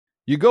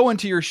You go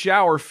into your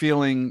shower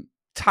feeling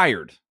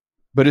tired,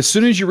 but as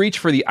soon as you reach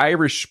for the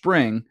Irish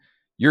Spring,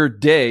 your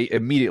day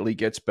immediately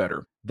gets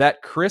better.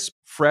 That crisp,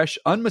 fresh,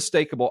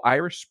 unmistakable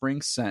Irish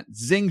Spring scent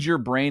zings your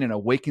brain and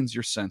awakens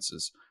your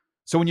senses.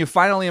 So when you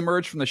finally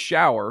emerge from the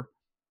shower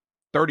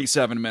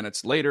 37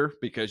 minutes later,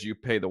 because you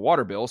pay the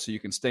water bill so you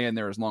can stay in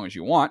there as long as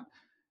you want,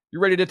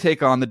 you're ready to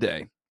take on the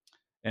day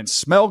and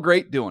smell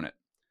great doing it.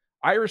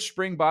 Irish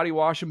Spring Body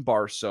Wash and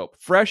Bar Soap.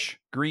 Fresh,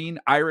 green,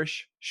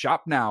 Irish.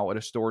 Shop now at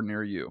a store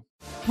near you.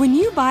 When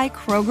you buy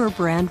Kroger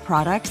brand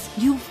products,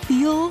 you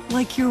feel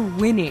like you're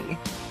winning.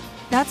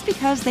 That's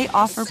because they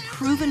offer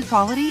proven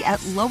quality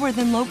at lower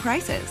than low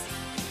prices.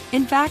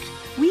 In fact,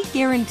 we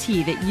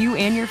guarantee that you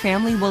and your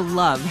family will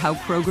love how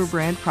Kroger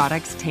brand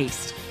products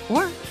taste,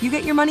 or you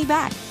get your money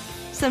back.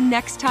 So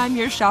next time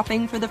you're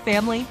shopping for the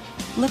family,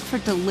 look for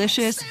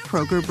delicious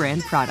Kroger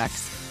brand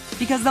products,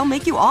 because they'll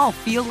make you all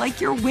feel like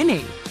you're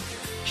winning.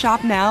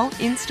 Shop now,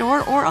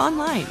 in-store, or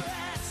online.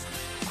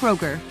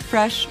 Kroger,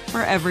 fresh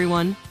for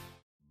everyone.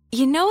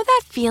 You know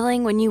that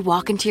feeling when you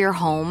walk into your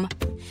home,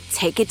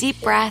 take a deep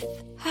breath,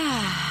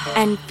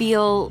 and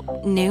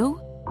feel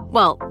new?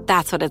 Well,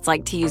 that's what it's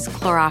like to use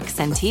Clorox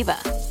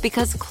Scentiva.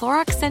 Because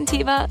Clorox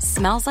Scentiva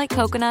smells like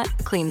coconut,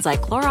 cleans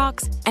like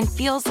Clorox, and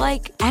feels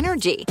like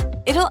energy.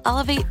 It'll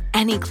elevate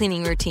any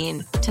cleaning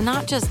routine to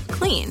not just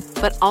clean,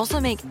 but also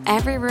make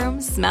every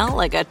room smell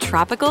like a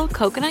tropical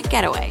coconut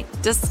getaway.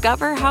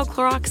 Discover how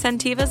Clorox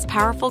Scentiva's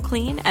powerful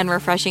clean and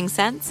refreshing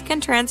scents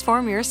can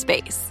transform your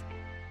space.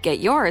 Get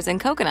yours in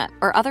coconut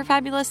or other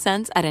fabulous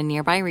scents at a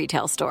nearby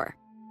retail store.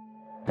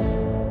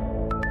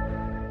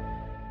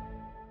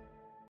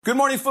 Good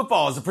Morning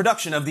Football is a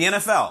production of the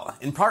NFL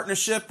in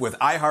partnership with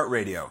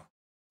iHeartRadio.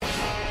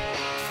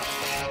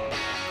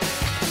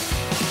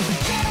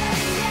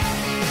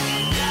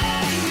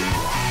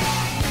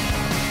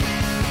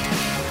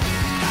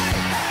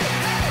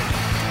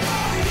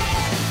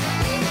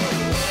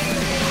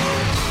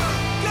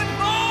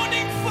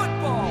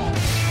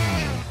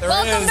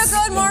 Welcome to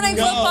Good Morning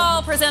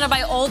Football, presented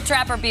by Old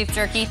Trapper Beef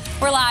Jerky.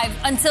 We're live.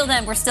 Until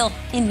then, we're still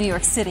in New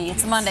York City.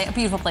 It's Monday, a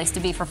beautiful place to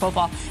be for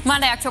football.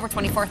 Monday, October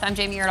 24th. I'm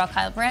Jamie Erdahl,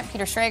 Kyle Brandt,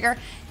 Peter Schrager,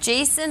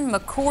 Jason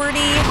McCourty.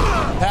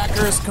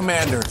 Packers,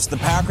 Commanders. The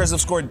Packers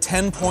have scored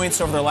 10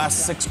 points over their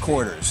last 6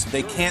 quarters.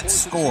 They can't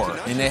score,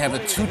 and they have a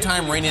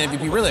 2-time reigning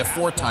MVP, really a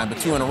 4-time, but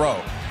 2 in a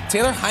row.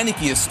 Taylor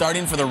Heineke is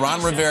starting for the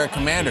Ron Rivera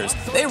Commanders.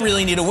 They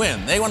really need a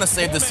win. They want to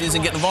save the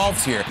season, get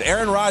involved here.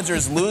 Aaron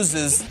Rodgers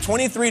loses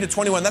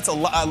 23-21. That's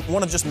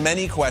one of just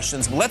many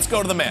questions. Let's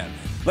go to the man.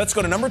 Let's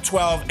go to number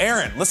 12.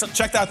 Aaron, listen,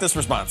 check out this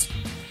response.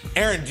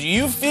 Aaron, do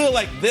you feel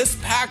like this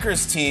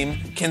Packers team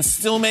can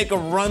still make a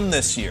run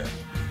this year?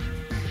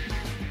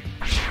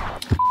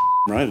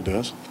 Right, it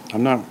does.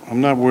 I'm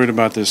not worried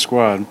about this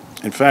squad.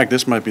 In fact,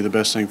 this might be the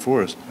best thing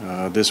for us.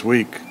 This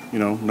week,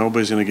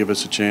 nobody's going to give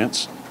us a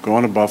chance.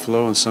 Going to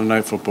Buffalo and Sunday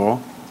Night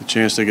Football, the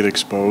chance to get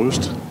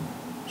exposed,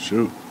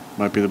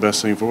 might be the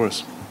best thing for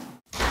us.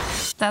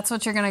 That's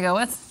what you're going to go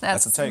with?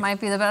 That's a take.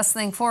 Might be the best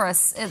thing for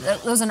us.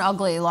 It was an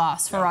ugly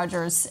loss for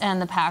Rodgers and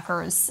the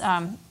Packers.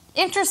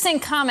 Interesting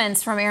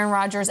comments from Aaron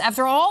Rodgers.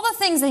 After all the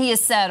things that he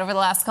has said over the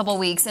last couple of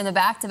weeks in the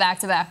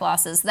back-to-back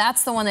losses,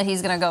 that's the one that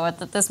he's going to go with,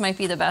 that this might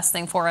be the best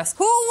thing for us.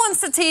 Who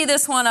wants to tee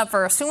this one up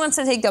first? Who wants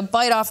to take a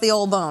bite off the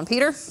old bone?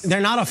 Peter? They're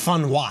not a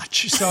fun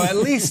watch. So at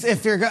least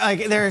if you're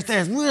like,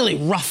 they're really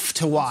rough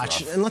to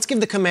watch. And let's give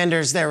the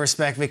Commanders their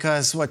respect,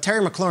 because what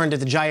Terry McLaurin did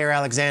to Jair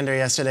Alexander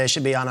yesterday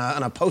should be on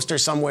a poster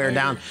somewhere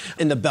down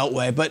in the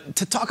Beltway. But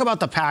to talk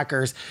about the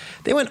Packers,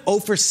 they went 0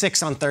 for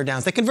 6 on third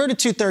downs. They converted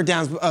 2 third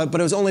downs, but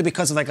it was only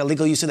because of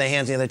illegal use of their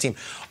hands, the other team.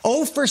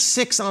 0 for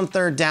 6 on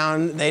third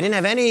down. They didn't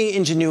have any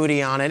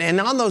ingenuity on it.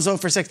 And on those 0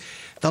 for 6,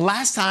 the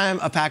last time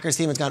a Packers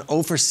team has gone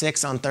 0 for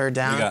 6 on third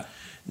down,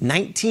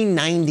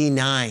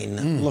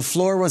 1999.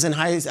 LaFleur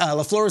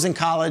was in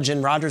college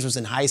and Rodgers was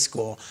in high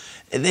school.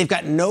 They've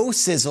got no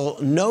sizzle,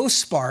 no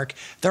spark.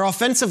 Their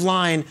offensive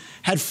line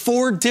had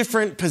 4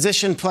 different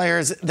position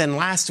players than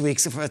last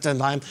week's offensive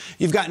line.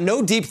 You've got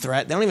no deep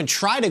threat. They don't even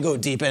try to go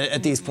deep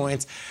at these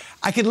points.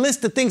 I could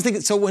list the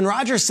things. So when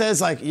Rodgers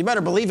says, you better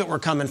believe it, we're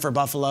coming for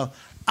Buffalo,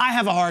 I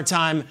have a hard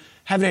time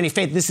having any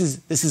faith this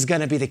is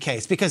going to be the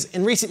case. Because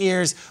in recent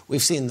years,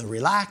 we've seen the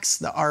relax,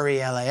 the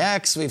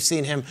RELAX. We've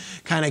seen him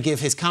kind of give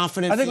his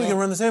confidence. I think we can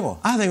run the table.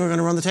 I think we're going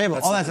to run the table.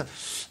 All that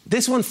stuff.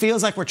 This one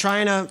feels like we're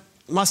trying to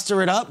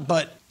muster it up,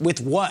 but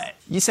with what?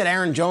 You said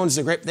Aaron Jones is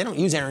a great... They don't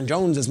use Aaron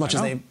Jones as much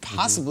as they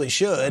possibly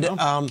should.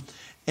 And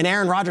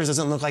Aaron Rodgers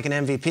doesn't look like an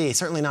MVP,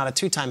 certainly not a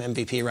 2-time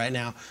MVP right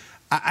now.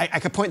 I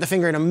could point the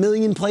finger in a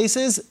million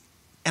places,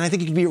 and I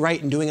think you could be right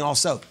in doing it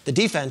also. The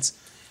defense,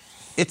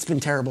 it's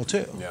been terrible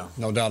too. Yeah,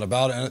 no doubt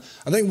about it. And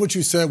I think what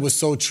you said was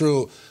so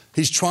true.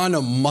 He's trying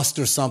to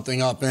muster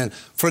something up. And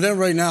for them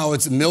right now,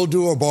 it's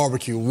mildew or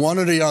barbecue, one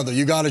or the other.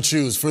 You got to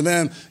choose. For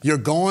them, you're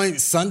going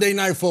Sunday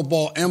Night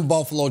Football in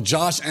Buffalo,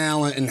 Josh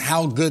Allen, and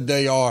how good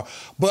they are.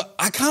 But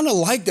I kind of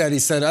like that, he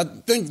said. I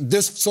think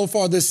so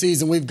far this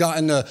season, we've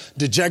gotten the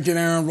dejected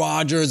Aaron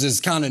Rodgers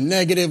is kind of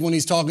negative when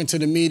he's talking to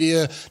the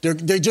media.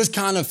 They just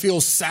kind of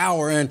feel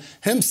sour. And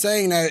him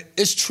saying that,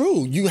 it's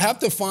true. You have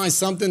to find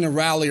something to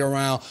rally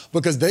around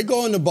because they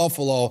go into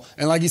Buffalo,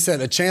 and like you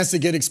said, a chance to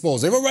get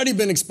exposed. They've already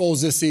been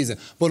exposed this season.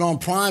 But on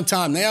prime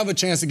time, they have a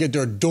chance to get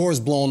their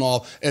doors blown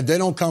off if they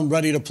don't come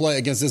ready to play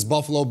against this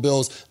Buffalo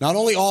Bills. Not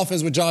only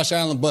offense with Josh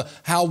Allen, but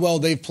how well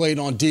they've played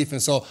on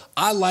defense. So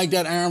I like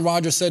that Aaron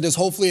Rodgers said this.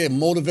 Hopefully it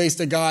motivates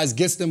the guys,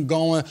 gets them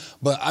going.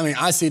 But, I mean,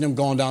 I see them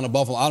going down to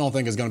Buffalo. I don't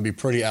think it's going to be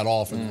pretty at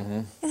all for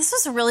them. This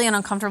was really an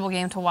uncomfortable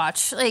game to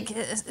watch.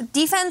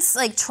 Defense,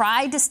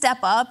 tried to step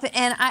up.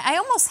 And I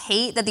almost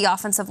hate that the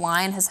offensive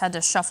line has had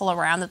to shuffle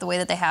around the way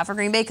that they have for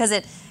Green Bay because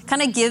it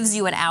kind of gives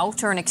you an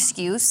out or an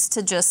excuse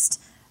to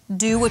just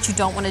do what you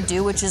don't want to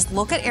do, which is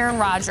look at Aaron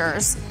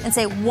Rodgers and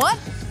say, what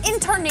in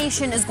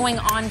tarnation is going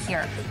on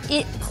here?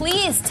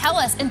 Please tell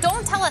us, and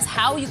don't tell us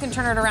how you can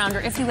turn it around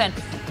or if you can.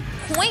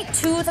 Point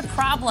to the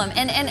problem.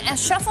 And a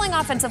shuffling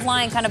offensive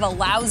line kind of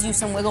allows you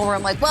some wiggle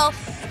room.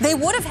 They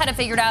would have had it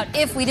figured out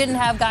if we didn't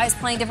have guys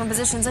playing different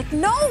positions.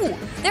 No,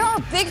 there are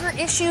bigger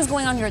issues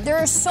going on here. There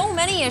are so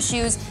many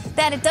issues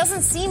that it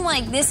doesn't seem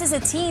like this is a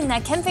team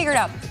that can figure it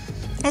out.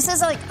 This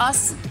is like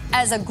us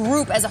as a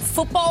group, as a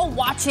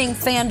football-watching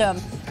fandom,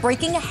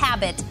 breaking a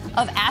habit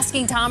of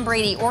asking Tom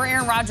Brady or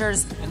Aaron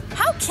Rodgers,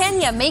 how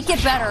can you make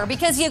it better?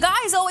 Because you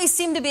guys always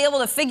seem to be able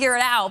to figure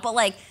it out,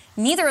 but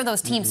neither of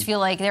those teams feel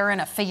like they're in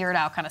a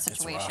figure-it-out kind of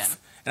situation.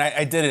 And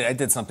I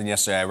did something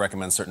yesterday I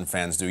recommend certain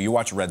fans do. You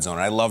watch Red Zone,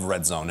 and I love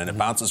Red Zone, and it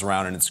bounces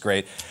around, and it's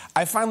great.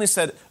 I finally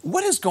said,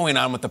 what is going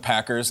on with the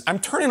Packers? I'm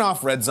turning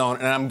off Red Zone,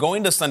 and I'm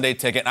going to Sunday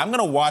Ticket, and I'm going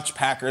to watch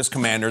Packers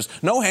Commanders.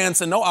 No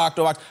Hansen, no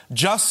Octobox,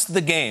 just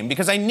the game,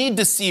 because I need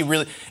to see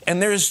really.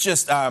 And there's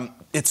just,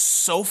 it's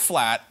so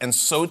flat and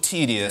so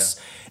tedious.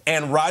 Yeah.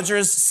 And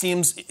Rodgers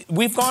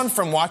we've gone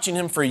from watching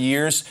him for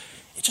years.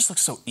 It just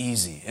looks so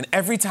easy. And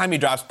every time he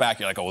drops back,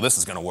 you're like, oh, well, this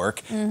is going to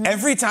work. Mm-hmm.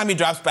 Every time he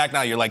drops back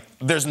now, you're like,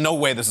 there's no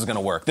way this is going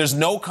to work. There's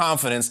no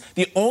confidence.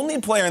 The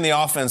only player in the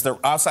offense that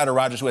outside of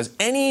Rodgers who has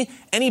any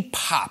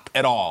pop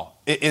at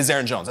all is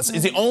Aaron Jones.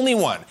 He's the only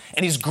one.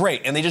 And he's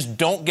great. And they just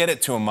don't get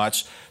it to him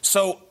much.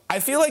 So I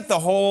feel like the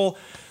whole,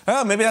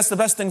 maybe that's the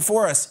best thing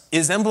for us,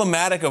 is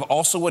emblematic of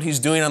also what he's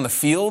doing on the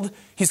field.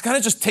 He's kind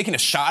of just taking a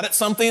shot at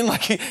something.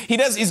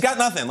 He's got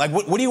nothing.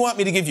 What do you want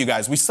me to give you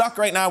guys? We suck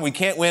right now. We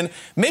can't win.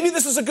 Maybe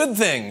this is a good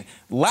thing.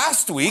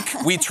 Last week,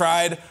 we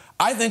tried,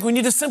 I think we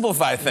need to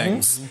simplify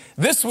things.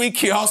 Mm-hmm. This week,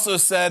 he also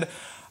said,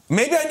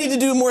 maybe I need to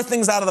do more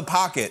things out of the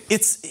pocket.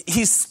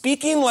 He's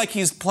speaking like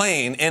he's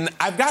playing, and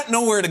I've got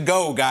nowhere to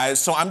go, guys,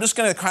 so I'm just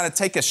going to kind of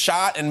take a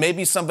shot, and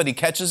maybe somebody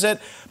catches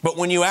it. But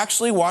when you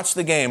actually watch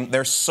the game,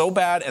 they're so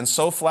bad and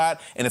so flat,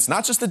 and it's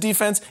not just the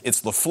defense,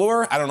 it's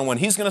LaFleur. I don't know when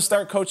he's going to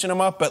start coaching them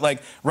up,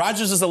 but,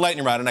 Rodgers is a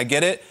lightning rod, and I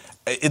get it.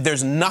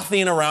 There's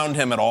nothing around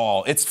him at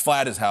all. It's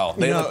flat as hell.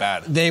 They look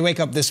bad. They wake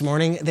up this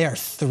morning. They are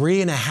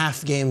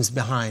 3.5 games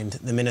behind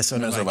the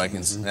Minnesota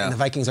Vikings. Yeah. And the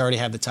Vikings already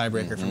have the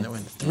tiebreaker from that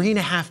win.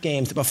 3.5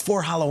 games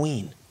before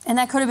Halloween. And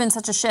that could have been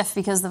such a shift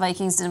because the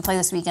Vikings didn't play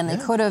this weekend. They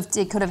could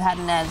have had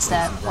an edge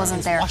that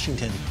wasn't there.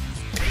 Washington.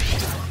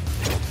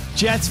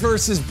 Jets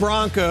versus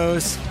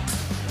Broncos.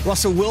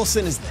 Russell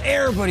Wilson is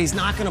there, but he's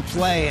not going to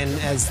play. And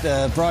as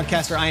the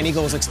broadcaster Ian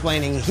Eagle was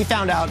explaining, he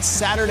found out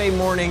Saturday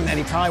morning that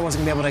he probably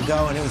wasn't going to be able to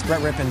go, and it was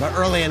Brett Rippon. But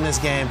early in this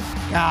game,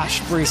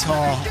 Breece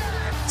Hall,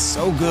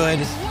 so good.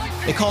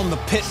 They call him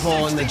the pit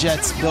bull in the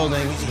Jets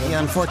building. He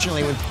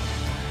unfortunately would,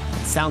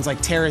 sounds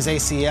like, tear his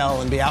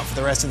ACL and be out for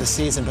the rest of the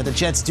season. But the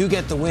Jets do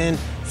get the win.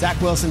 Zach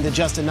Wilson did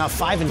just enough,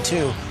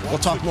 5-2. We'll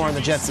talk more on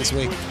the Jets this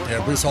week. Yeah,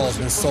 Breece Hall has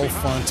been so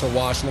fun to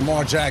watch.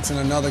 Lamar Jackson,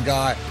 another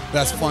guy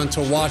that's fun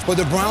to watch. But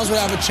the Browns would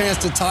have a chance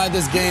to tie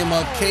this game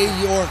up. K.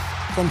 York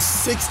from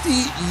 60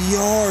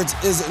 yards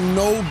is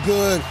no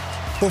good.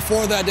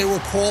 Before that, they were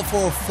called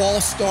for a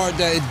false start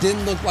that it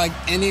didn't look like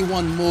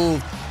anyone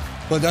moved.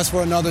 But that's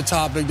for another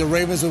topic. The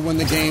Ravens would win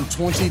the game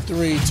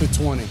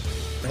 23-20.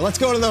 Let's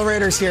go to the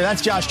Raiders here.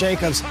 That's Josh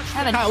Jacobs.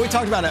 We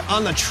talked about it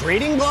on the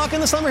trading block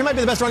in the summer. He might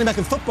be the best running back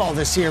in football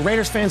this year.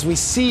 Raiders fans, we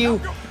see you.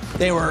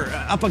 They were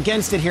up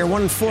against it here,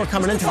 1-4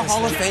 coming into this. The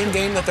Hall of Fame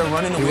game that they're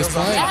running the wheels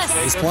on.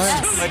 Yes. He's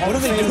playing. What are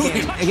they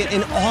doing? Again,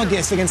 in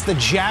August against the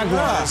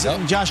Jaguars.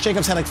 Yeah. Josh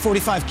Jacobs had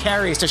 45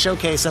 carries to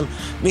showcase him.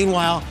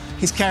 Meanwhile,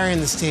 he's carrying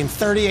this team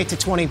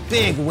 38-20.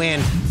 Big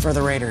win for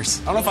the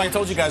Raiders. I don't know if I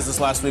told you guys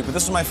this last week, but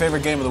this was my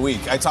favorite game of the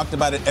week. I talked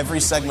about it every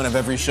segment of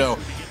every show.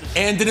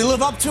 And did it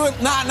live up to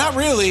it? Not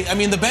really. I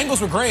mean, the Bengals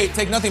were great.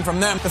 Take nothing from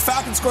them. The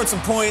Falcons scored some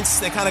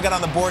points. They kind of got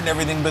on the board and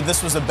everything, but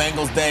this was a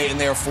Bengals day, and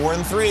they are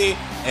 4-3.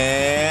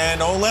 And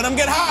don't let them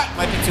get hot.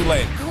 Might be too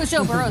late. It was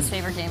Joe Burrow's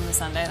favorite game of the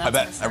Sunday. That's I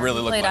bet. Sure. I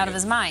really looked played like out of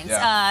his mind.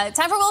 Yeah.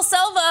 Time for Will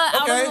Selva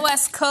out on the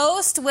West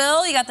Coast.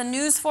 Will, you got the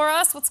news for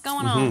us? What's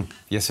going on?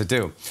 Yes, I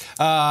do.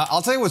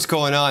 I'll tell you what's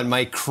going on.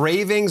 My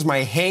cravings,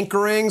 my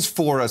hankerings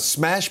for a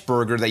smash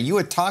burger that you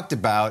had talked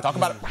about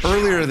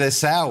earlier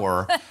this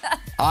hour.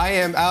 I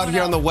am out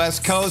here on the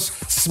West Coast.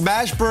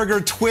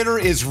 Smashburger Twitter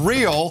is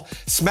real.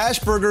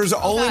 Smashburgers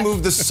only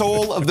move the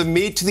soul of the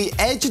meat to the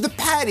edge of the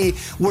patty,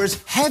 where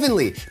its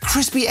heavenly,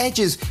 crispy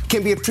edges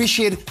can be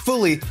appreciated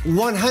fully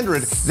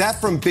 100. That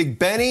from Big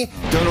Benny.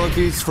 Don't know if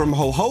he's from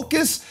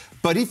Ho-Hocus,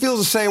 but he feels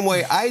the same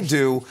way I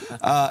do,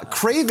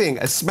 craving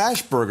a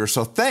smash burger.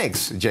 So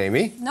thanks,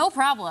 Jamie. No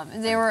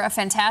problem. They were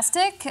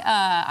fantastic.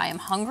 I am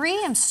hungry.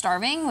 I'm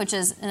starving, which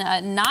is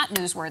not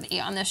newsworthy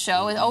on this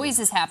show. It always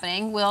is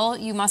happening. Will,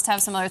 you must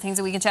have some other things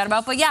that we can chat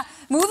about. But yeah,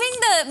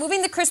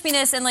 moving the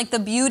crispiness and like the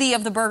beauty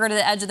of the burger to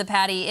the edge of the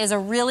patty is a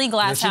really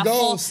glass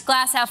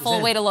half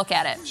full way to look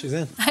at it. She's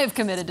in. I have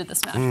committed to the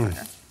smash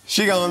burger.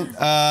 She gone.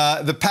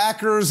 The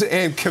Packers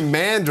and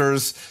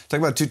Commanders,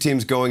 talking about two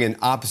teams going in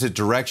opposite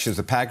directions.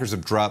 The Packers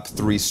have dropped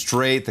 3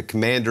 straight. The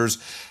Commanders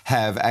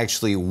have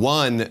actually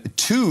won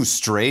 2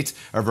 straight.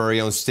 Our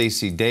very own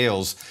Stacey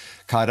Dales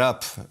caught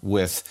up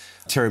with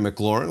Terry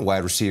McLaurin,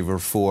 wide receiver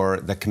for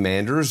the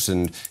Commanders,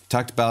 and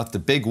talked about the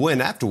big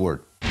win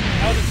afterward.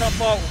 That was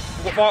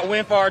a tough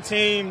win for our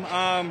team.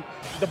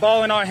 The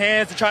ball in our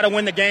hands to try to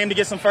win the game, to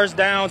get some first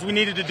downs. We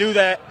needed to do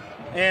that.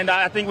 And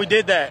I think we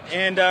did that.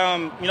 And,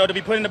 to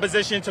be put in a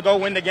position to go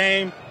win the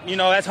game,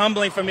 that's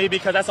humbling for me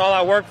because that's all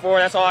I work for.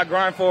 That's all I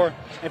grind for.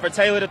 And for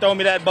Taylor to throw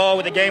me that ball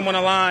with the game on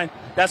the line,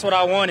 that's what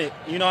I wanted.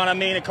 You know what I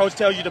mean? And coach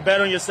tells you to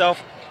bet on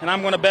yourself, and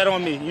I'm going to bet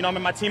on me.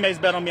 My teammates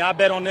bet on me. I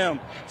bet on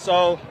them.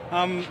 So,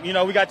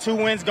 we got 2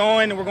 wins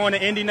going, and we're going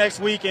to Indy next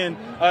week and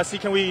see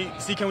can we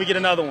get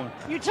another one.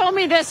 You told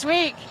me this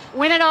week,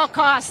 win at all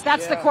costs.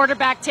 That's the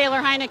quarterback, Taylor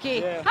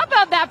Heineke. Yeah. How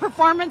about that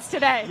performance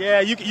today?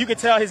 Yeah, you could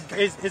tell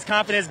his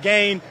confidence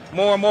gained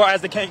more and more as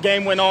the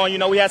game went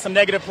on. We had some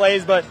negative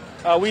plays, but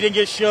we didn't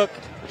get shook.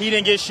 He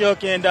didn't get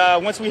shook. And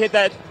once we hit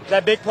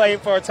that big play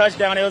for a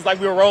touchdown, it was like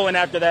we were rolling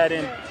after that.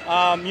 And,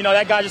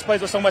 that guy just plays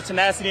with so much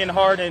tenacity and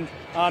heart, and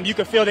you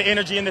can feel the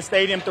energy in the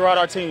stadium throughout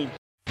our team.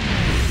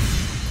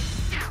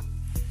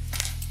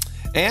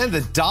 And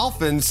the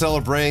Dolphins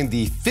celebrating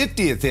the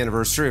 50th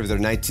anniversary of their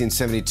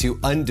 1972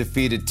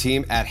 undefeated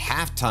team at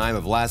halftime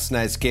of last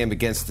night's game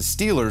against the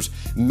Steelers.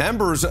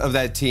 Members of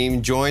that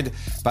team joined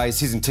by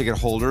season ticket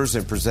holders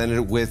and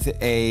presented with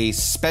a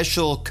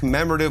special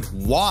commemorative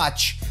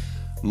watch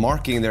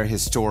marking their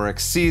historic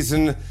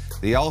season.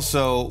 They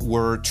also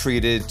were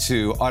treated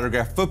to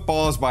autographed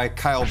footballs by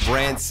Kyle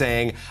Brandt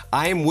saying,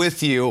 "I'm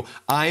with you.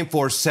 I'm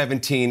for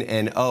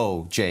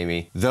 17-0,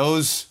 Jamie."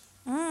 Those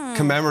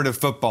commemorative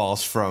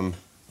footballs from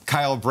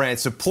Kyle Brandt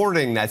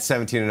supporting that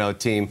 17-0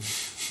 team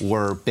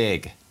were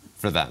big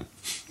for them.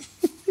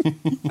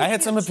 I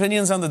had some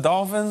opinions on the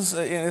Dolphins.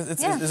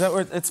 It's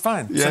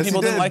fine. Yes, some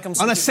people didn't like them.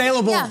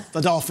 Unassailable, the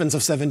Dolphins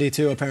of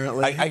 72,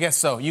 apparently. I guess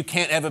so. You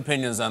can't have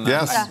opinions on that.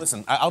 Yes. Yeah.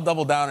 Listen, I'll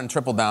double down and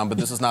triple down, but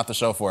this is not the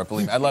show for it.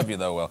 Believe me. I love you,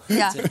 though, Will.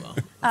 Yeah.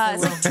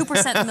 It's like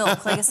 2%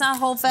 milk. Like, it's not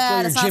whole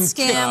fat, it's not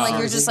skim. Like,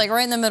 you're just like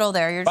right in the middle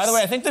there. By the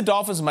way, I think the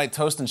Dolphins might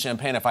toast in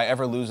champagne if I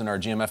ever lose in our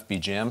GMFB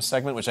Jam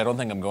segment, which I don't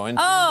think I'm going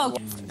to. Oh.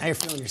 Now you're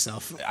feeling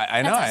yourself.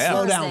 I know I am.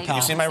 Slow down, pal.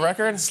 You see my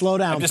record? Slow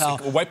down, pal.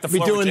 Wipe the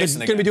floor with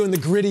Jason again. Going to be doing the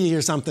gritty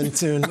or something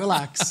soon.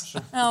 Relax.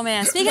 Oh,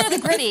 man. Speaking of the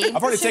gritty,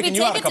 I've already taken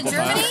you out a couple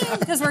times. Germany?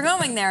 Because we're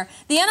going there.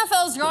 The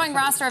NFL's growing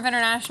roster of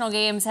international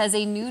games has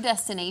a new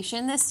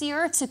destination this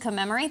year. To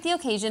commemorate the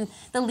occasion,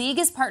 the league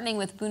is partnering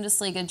with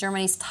Bundesliga,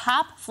 Germany's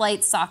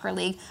top-flight soccer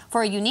league,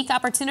 for a unique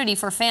opportunity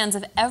for fans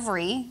of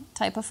every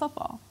type of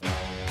football.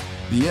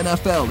 The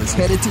NFL is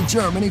headed to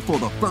Germany for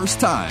the first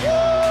time,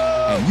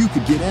 and you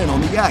could get in on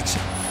the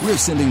action. We're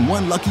sending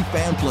one lucky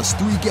fan plus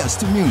 3 guests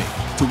to Munich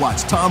to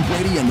watch Tom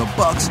Brady and the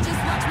Bucs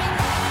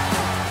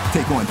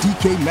take on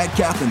DK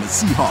Metcalf and the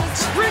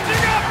Seahawks. Reaching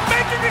up,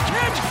 making the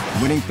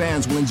catch! Winning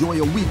fans will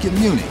enjoy a week in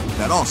Munich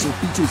that also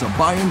features a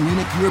Bayern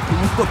Munich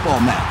European football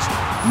match.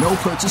 No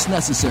purchase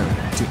necessary.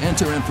 To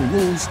enter and for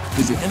rules,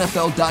 visit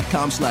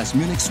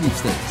NFL.com/Munich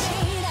sweepstakes.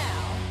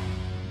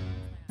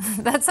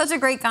 That's such a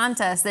great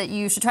contest that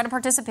you should try to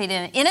participate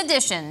in. In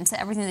addition to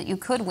everything that you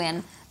could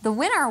win, the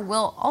winner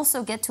will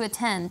also get to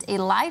attend a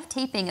live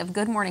taping of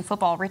Good Morning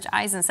Football. Rich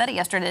Eisen said it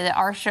yesterday that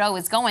our show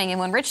is going, and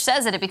when Rich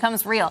says it, it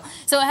becomes real.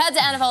 So head to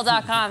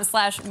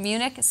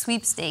NFL.com/Munich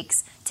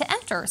sweepstakes to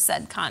enter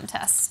said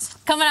contest.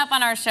 Coming up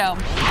on our show,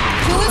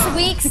 whose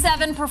Week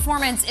 7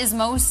 performance is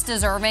most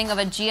deserving of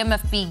a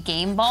GMFB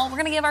game ball? We're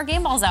going to give our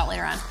game balls out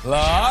later on.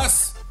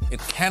 Plus, it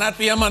cannot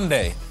be a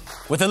Monday.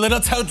 With a little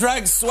toe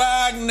drag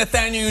swag,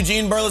 Nathaniel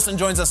Eugene Burleson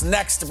joins us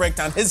next to break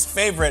down his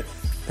favorite.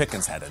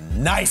 Pickens had a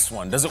nice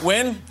one. Does it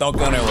win? Don't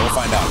go anywhere. We'll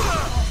find out.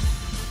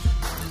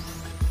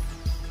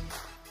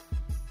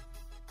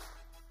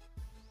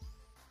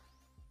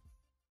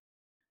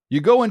 You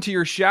go into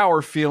your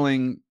shower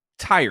feeling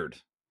tired,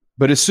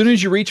 but as soon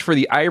as you reach for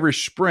the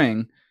Irish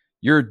Spring,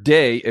 your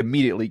day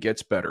immediately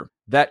gets better.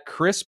 That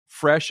crisp,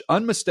 fresh,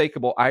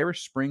 unmistakable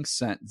Irish Spring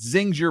scent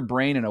zings your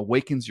brain and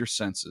awakens your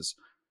senses.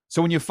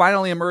 So when you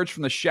finally emerge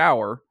from the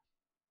shower,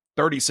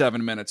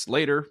 37 minutes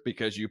later,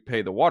 because you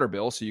pay the water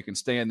bill so you can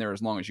stay in there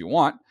as long as you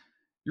want,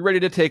 you're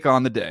ready to take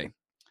on the day.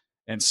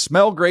 And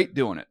smell great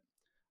doing it.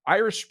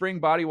 Irish Spring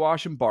Body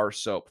Wash and Bar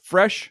Soap.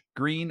 Fresh,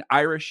 green,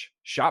 Irish.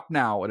 Shop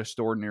now at a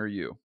store near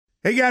you.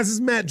 Hey guys, this is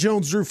Matt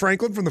Jones, Drew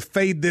Franklin from the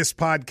Fade This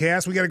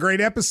podcast. We got a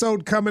great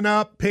episode coming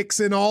up. Picks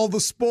in all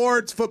the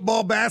sports,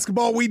 football,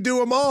 basketball, we do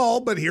them all.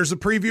 But here's a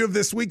preview of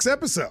this week's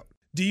episode.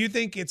 Do you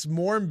think it's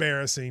more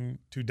embarrassing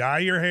to dye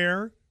your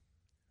hair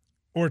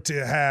or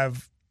to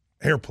have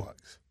hair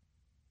plugs?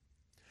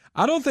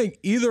 I don't think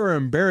either are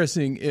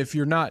embarrassing if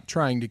you're not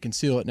trying to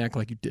conceal it and act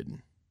like you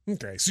didn't.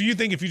 Okay, so you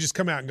think if you just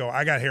come out and go,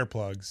 I got hair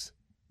plugs.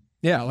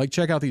 Yeah, like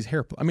check out these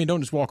hair plugs. I mean,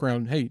 don't just walk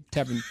around, hey,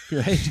 tapping,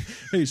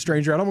 hey,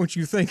 stranger, I don't want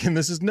you thinking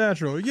this is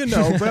natural. You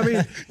know, but I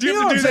mean, do you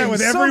have to do that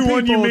with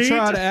everyone you meet? Some people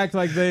try to act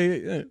like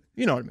they,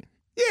 you know what I mean?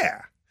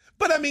 Yeah.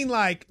 But I mean,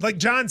 like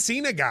John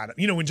Cena got it.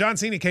 You know, when John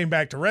Cena came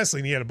back to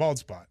wrestling, he had a bald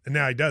spot, and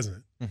now he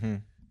doesn't. Mm-hmm.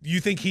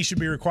 You think he should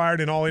be required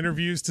in all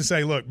interviews to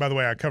say, look, by the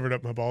way, I covered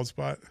up my bald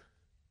spot?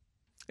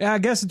 Yeah, I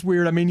guess it's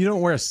weird. I mean, you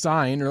don't wear a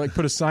sign or like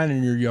put a sign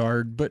in your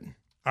yard, but.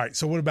 All right,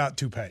 so what about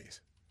toupees?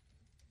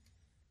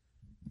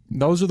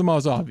 Those are the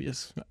most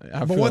obvious.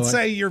 But let's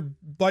say you're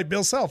like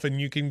Bill Self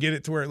and you can get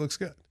it to where it looks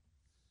good.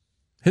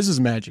 His is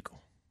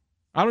magical.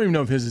 I don't even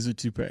know if his is a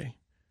toupee.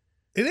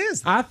 It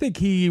is. I think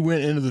he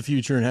went into the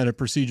future and had a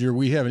procedure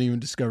we haven't even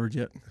discovered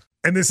yet.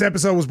 And this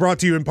episode was brought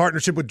to you in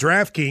partnership with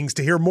DraftKings.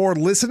 To hear more,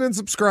 listen and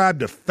subscribe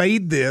to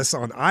Fade This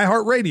on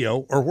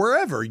iHeartRadio or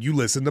wherever you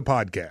listen to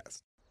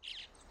podcasts.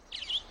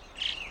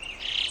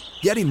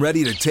 Getting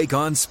ready to take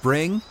on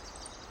spring?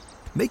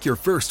 Make your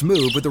first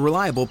move with the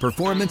reliable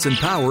performance and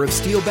power of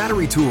Steel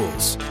battery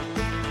tools.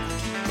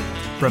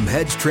 From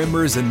hedge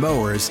trimmers and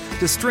mowers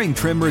to string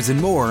trimmers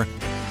and more,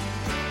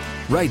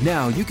 right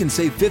now you can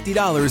save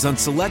 $50 on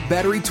select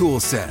battery tool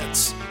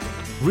sets.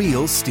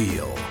 Real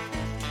Steel.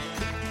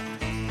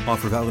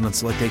 Offer valid on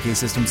select AK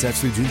system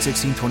sets through June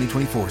 16,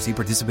 2024. See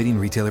participating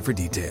retailer for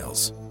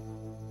details.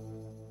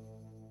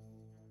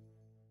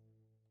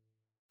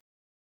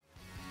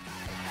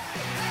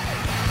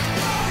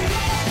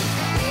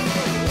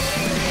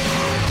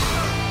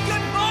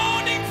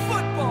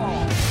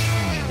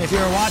 If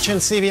you were watching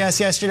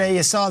CBS yesterday,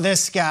 you saw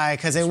this guy,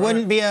 because it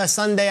wouldn't be a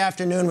Sunday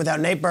afternoon without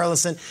Nate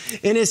Burleson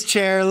in his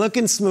chair,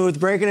 looking smooth,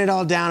 breaking it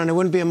all down, and it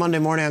wouldn't be a Monday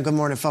morning on Good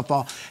Morning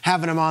Football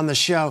having him on the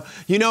show.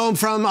 You know him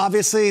from,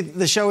 obviously,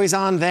 the show he's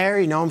on there.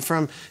 You know him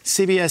from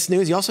CBS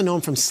News. You also know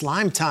him from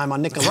Slime Time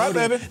on Nickelodeon.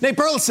 Right, baby. Nate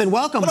Burleson,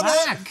 welcome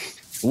back.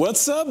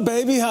 What's up,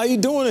 baby? How you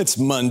doing? It's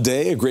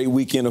Monday, a great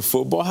weekend of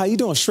football. How you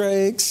doing,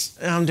 Shregs?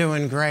 I'm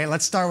doing great.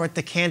 Let's start with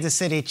the Kansas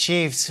City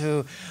Chiefs,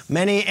 who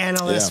many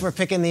analysts were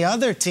picking the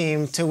other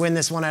team to win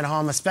this one at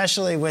home,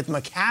 especially with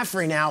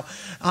McCaffrey now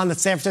on the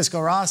San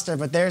Francisco roster.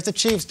 But there's the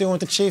Chiefs doing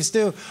what the Chiefs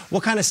do.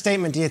 What kind of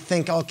statement do you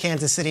think all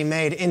Kansas City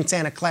made in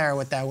Santa Clara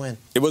with that win?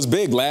 It was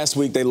big. Last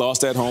week they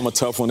lost at home, a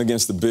tough one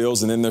against the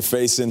Bills, and then they're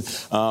facing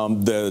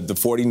the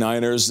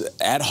 49ers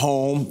at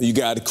home. You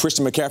got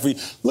Christian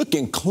McCaffrey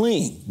looking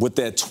clean with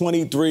that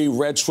 23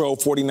 retro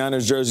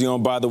 49ers jersey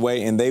on, by the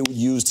way, and they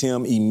used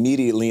him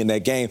immediately in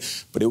that game.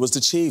 But it was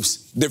the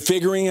Chiefs. They're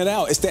figuring it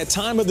out. It's that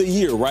time of the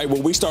year, right,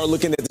 where we start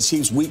looking at the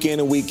Chiefs week in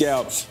and week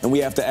out, and we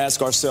have to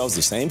ask ourselves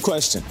the same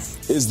question.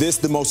 Is this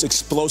the most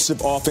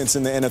explosive offense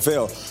in the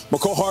NFL?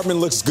 McCole Hardman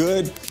looks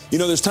good. You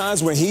know, there's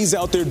times when he's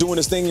out there doing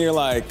his thing, and you're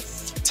like,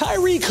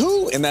 Tyreek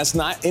who? And that's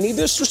not any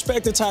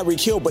disrespect to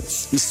Tyreek Hill, but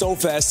he's so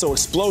fast, so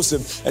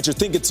explosive that you're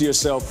thinking to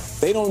yourself,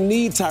 they don't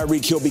need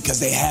Tyreek Hill because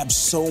they have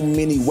so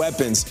many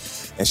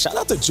weapons. And shout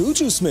out to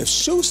Juju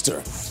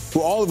Smith-Schuster,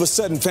 who all of a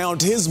sudden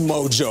found his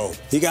mojo.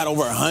 He got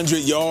over 100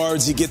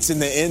 yards. He gets in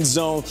the end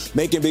zone,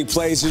 making big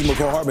plays. Here's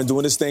McCole Hardman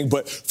doing his thing.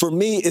 But for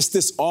me, it's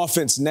this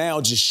offense now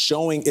just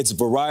showing its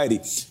variety.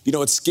 You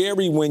know, it's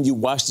scary when you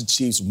watch the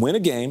Chiefs win a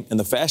game in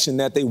the fashion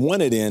that they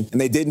won it in, and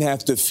they didn't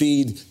have to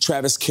feed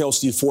Travis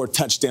Kelce 4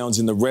 touchdowns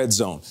in the red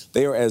zone.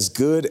 They are as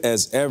good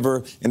as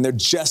ever, and they're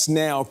just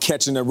now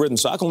catching their rhythm.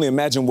 So I can only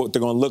imagine what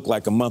they're going to look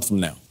like a month from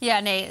now. Yeah,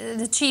 Nate,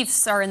 the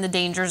Chiefs are in the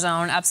danger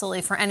zone,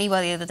 absolutely, for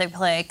anybody that they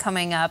play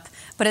coming up.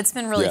 But it's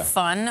been really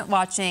fun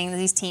watching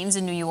these teams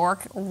in New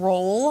York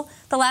roll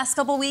the last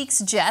couple weeks.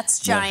 Jets,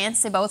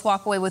 Giants, they both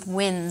walk away with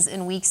wins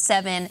in Week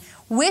 7.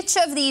 Which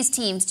of these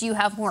teams do you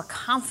have more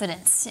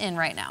confidence in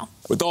right now?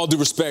 With all due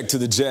respect to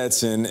the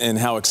Jets and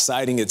how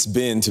exciting it's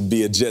been to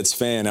be a Jets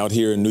fan out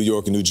here in New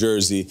York and New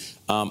Jersey,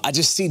 I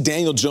just see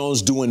Daniel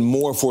Jones doing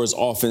more for his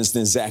offense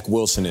than Zach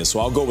Wilson is. So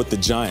I'll go with the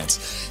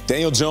Giants.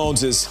 Daniel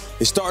Jones is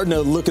starting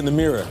to look in the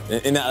mirror.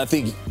 And I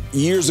think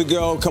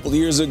a couple of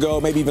years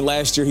ago, maybe even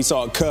last year, he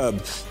saw a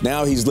cub.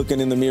 Now he's looking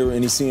in the mirror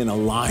and he's seeing a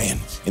lion.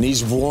 And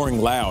he's roaring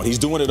loud. He's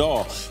doing it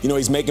all. You know,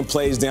 he's making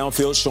plays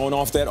downfield, showing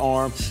off that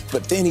arm.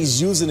 But then he's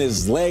using his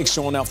his legs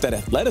showing off that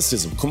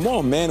athleticism. Come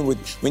on, man.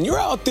 When you're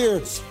out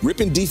there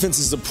ripping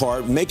defenses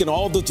apart, making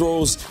all the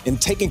throws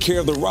and taking care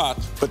of the rock,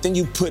 but then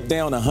you put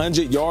down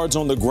 100 yards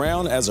on the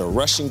ground as a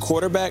rushing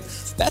quarterback,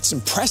 that's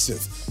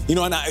impressive. You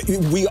know, and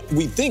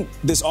we think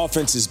this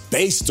offense is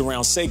based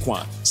around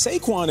Saquon.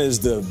 Saquon is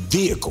the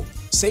vehicle.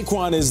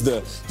 Saquon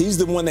he's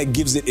the one that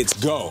gives it its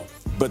go.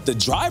 But the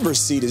driver's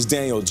seat is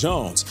Daniel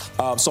Jones.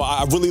 So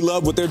I really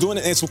love what they're doing.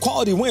 And some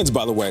quality wins,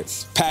 by the way.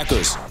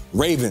 Packers,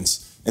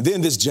 Ravens. And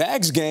then this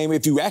Jags game,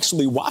 if you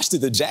actually watched it,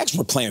 the Jags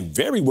were playing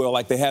very well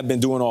like they have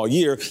been doing all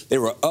year. They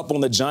were up on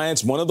the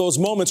Giants. One of those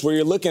moments where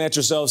you're looking at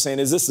yourself saying,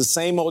 is this the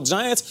same old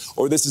Giants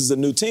or this is a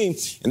new team?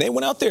 And they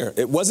went out there.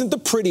 It wasn't the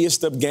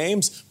prettiest of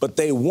games, but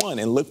they won.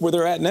 And look where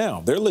they're at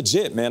now. They're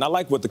legit, man. I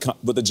like what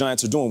the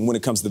Giants are doing when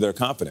it comes to their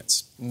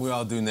confidence. We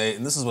all do, Nate.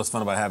 And this is what's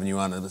fun about having you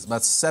on.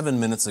 About 7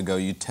 minutes ago,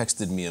 you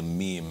texted me a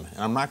meme. And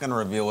I'm not going to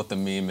reveal what the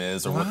meme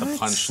is or what the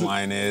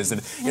punchline is.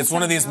 And it's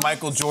one of these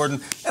Michael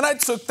Jordan. And I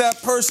took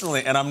that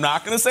personally. And I'm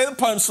not going to say the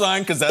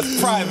punchline because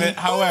that's private.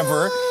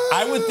 However,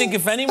 I would think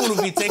if anyone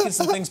would be taking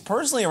some things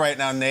personally right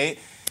now, Nate,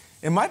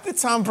 it might be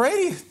Tom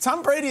Brady.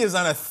 Tom Brady is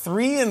on a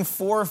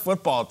 3-4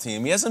 football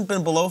team. He hasn't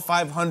been below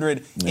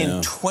 500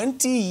 in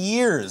 20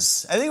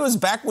 years. I think it was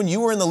back when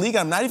you were in the league.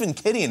 I'm not even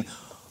kidding.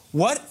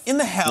 What in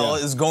the hell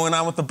is going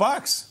on with the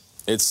Bucs?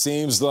 It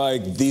seems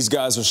like these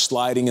guys are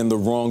sliding in the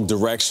wrong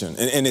direction.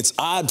 And it's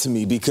odd to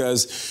me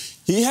because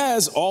he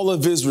has all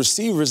of his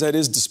receivers at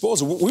his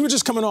disposal. We were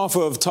just coming off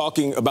of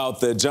talking about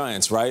the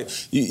Giants, right?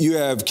 You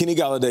have Kenny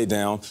Golladay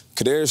down,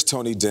 Kadarius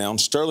Toney down,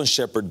 Sterling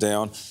Shepard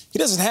down. He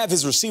doesn't have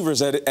his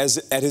receivers at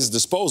his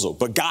disposal,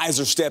 but guys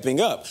are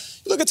stepping up.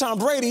 You look at Tom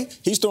Brady,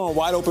 he's throwing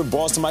wide open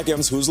balls to Mike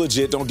Evans, who's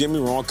legit, don't get me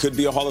wrong, could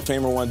be a Hall of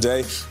Famer one day.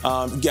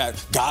 You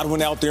got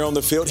Godwin out there on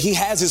the field. He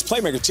has his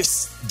playmaker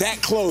just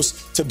that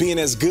close to being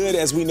as good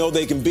as we know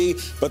they can be,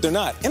 but they're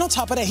not. And on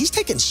top of that, he's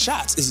taking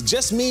shots. Is it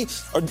just me,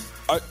 or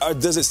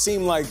does it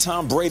seem like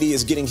Tom Brady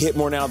is getting hit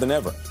more now than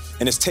ever?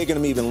 And it's taking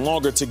him even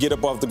longer to get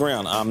up off the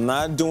ground. I'm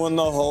not doing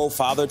the whole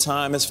father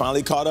time has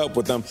finally caught up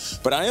with him,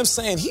 but I am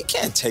saying he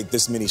can't take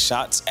this many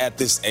shots at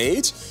this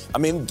age. I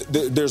mean,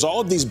 there's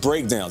all of these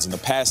breakdowns in the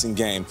passing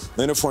game.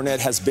 Leonard Fournette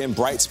has been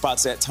bright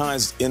spots at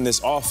times in this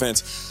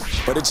offense,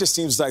 but it just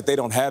seems like they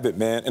don't have it,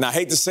 man. And I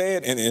hate to say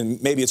it,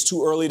 and maybe it's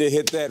too early to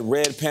hit that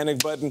red panic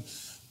button,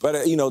 but,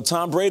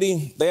 Tom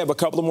Brady, they have a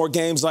couple of more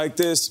games like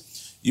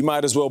this. You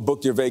might as well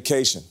book your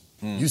vacation.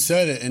 You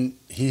said it, and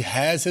he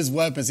has his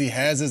weapons. He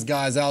has his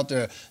guys out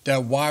there.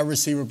 That wide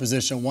receiver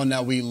position, one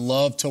that we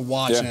love to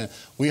watch. And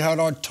we had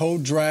our toe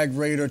drag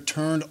raider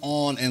turned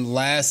on, and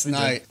last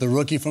night, the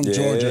rookie from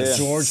Georgia,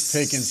 George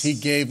Pickens, he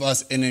gave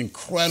us an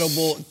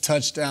incredible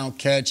touchdown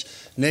catch.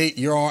 Nate,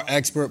 you're our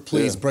expert.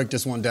 Please break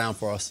this one down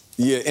for us.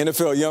 Yeah,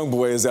 NFL young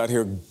boy is out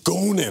here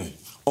gooning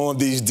on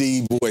these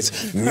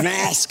D-boys,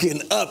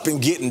 masking up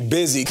and getting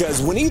busy.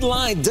 Because when he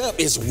lined up,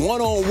 it's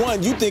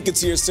one-on-one. You thinking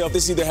to yourself,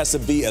 this either has to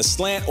be a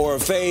slant or a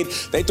fade.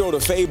 They throw the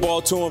fade ball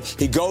to him.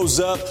 He goes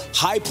up,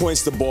 high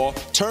points the ball,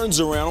 turns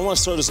around. I want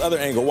to show this other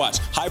angle. Watch.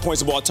 High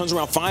points the ball, turns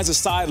around, finds the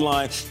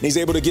sideline, and he's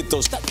able to get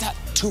those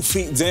 2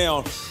 feet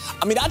down.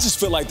 I mean, I just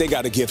feel like they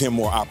got to give him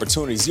more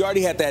opportunities. He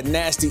already had that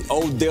nasty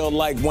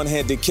Odell-like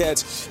one-handed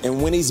catch,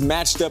 and when he's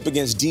matched up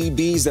against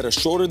DBs that are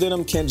shorter than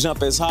him, can't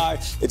jump as high,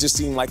 it just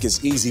seemed like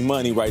it's easy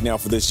money right now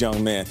for this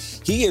young man.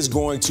 He is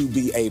going to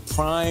be a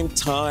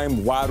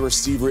prime-time wide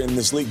receiver in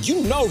this league.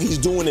 You know he's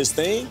doing his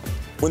thing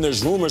when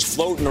there's rumors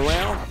floating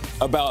around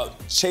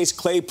about Chase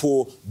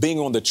Claypool being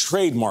on the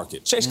trade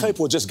market. Chase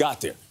Claypool just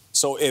got there.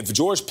 So if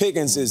George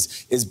Pickens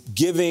is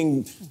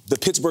giving the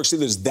Pittsburgh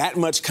Steelers that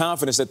much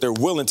confidence that they're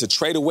willing to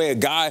trade away a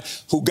guy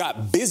who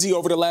got busy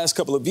over the last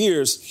couple of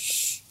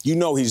years, you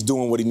know he's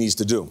doing what he needs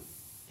to do.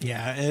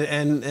 Yeah,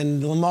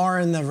 and Lamar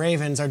and the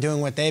Ravens are doing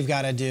what they've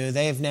got to do.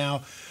 They've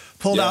now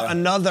pulled out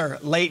another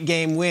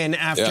late-game win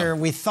after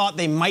we thought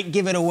they might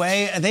give it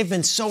away. They've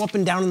been so up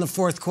and down in the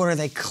fourth quarter.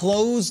 They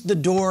closed the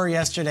door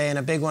yesterday in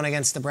a big one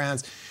against the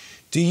Browns.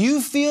 Do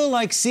you feel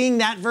like seeing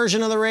that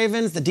version of the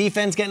Ravens, the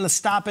defense getting the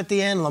stop at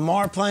the end,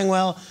 Lamar playing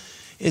well,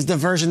 is the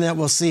version that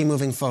we'll see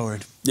moving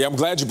forward? Yeah, I'm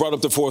glad you brought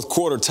up the fourth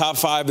quarter. Top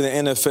 5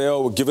 in the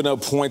NFL were giving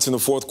up points in the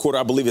fourth quarter.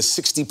 I believe it's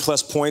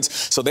 60-plus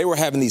points. So they were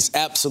having these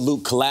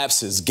absolute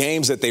collapses,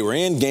 games that they were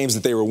in, games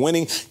that they were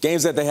winning,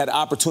 games that they had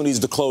opportunities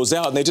to close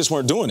out, and they just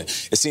weren't doing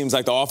it. It seems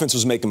like the offense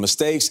was making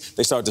mistakes.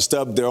 They started to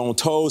stub their own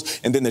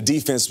toes, and then the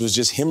defense was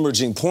just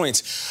hemorrhaging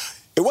points.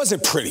 It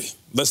wasn't pretty.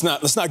 Let's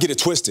not get it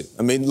twisted.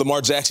 I mean,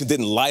 Lamar Jackson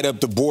didn't light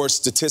up the board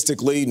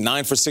statistically,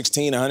 9 for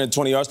 16,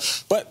 120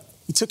 yards, but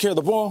he took care of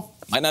the ball.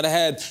 Might not have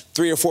had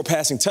 3 or 4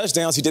 passing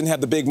touchdowns. He didn't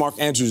have the big Mark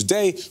Andrews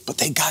day, but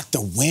they got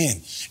the win.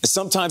 And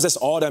sometimes that's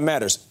all that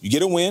matters. You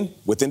get a win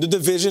within the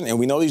division, and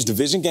we know these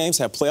division games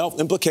have playoff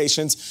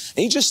implications,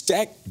 and you just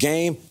stack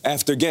game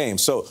after game.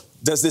 So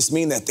does this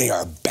mean that they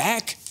are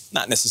back?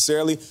 Not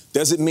necessarily.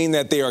 Does it mean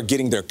that they are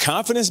getting their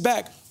confidence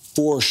back?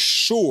 For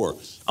sure.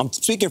 I'm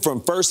speaking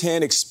from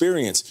firsthand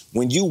experience.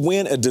 When you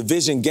win a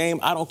division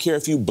game, I don't care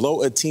if you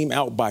blow a team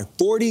out by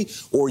 40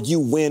 or you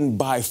win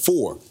by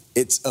 4.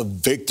 it's a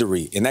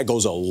victory, and that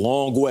goes a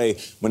long way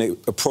when it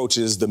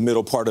approaches the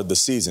middle part of the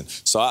season.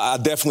 So I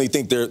definitely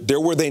think they're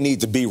where they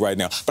need to be right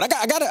now. But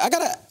I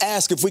gotta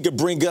ask if we could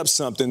bring up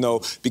something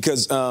though,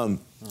 because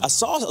I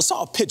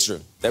saw a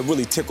picture that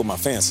really tickled my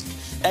fancy.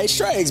 Hey,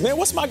 Schrags, man,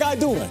 what's my guy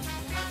doing?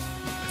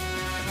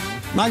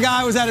 My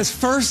guy was at his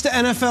first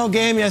NFL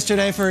game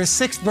yesterday for his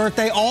 6th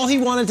birthday. All he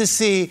wanted to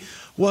see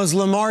was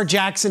Lamar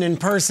Jackson in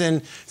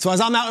person. So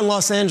as I'm out in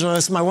Los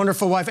Angeles, my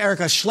wonderful wife,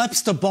 Erica,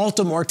 schleps to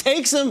Baltimore,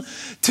 takes him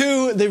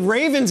to the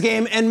Ravens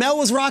game, and Mel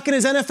was rocking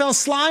his NFL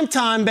Slime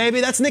Time, baby.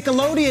 That's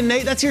Nickelodeon,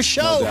 Nate. That's your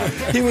show.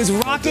 He was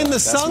rocking the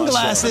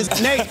sunglasses.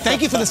 Nate,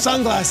 thank you for the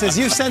sunglasses.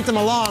 You sent them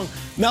along.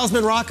 Mel's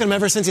been rocking them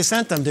ever since you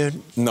sent them,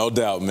 dude. No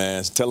doubt,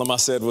 man. Tell him I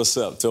said what's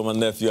up. Tell my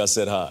nephew I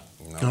said hi.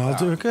 I'll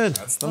do it good.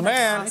 That's the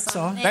man.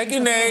 Awesome. Thank you,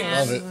 Nate.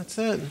 Love it. That's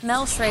it.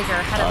 Mel Schrager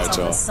had us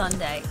on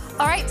Sunday.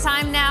 All right,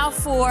 time now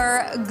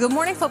for Good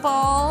Morning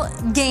Football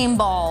game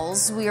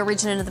balls. We are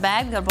reaching into the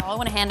bag. We got a ball I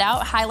want to hand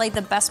out, highlight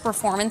the best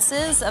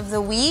performances of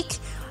the week.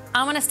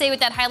 I'm going to stay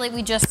with that highlight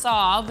we just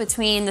saw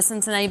between the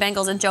Cincinnati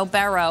Bengals and Joe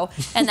Burrow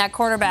and that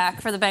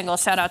quarterback for the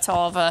Bengals. Shout out to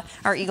all of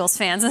our Eagles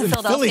fans and the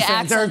Philadelphia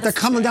fans. accent. They're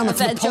coming down the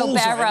polls Joe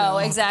Burrow,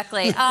 right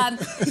exactly.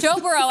 Joe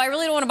Burrow, I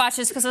really don't want to botch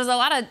this because there's a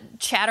lot of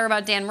chatter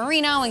about Dan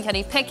Marino and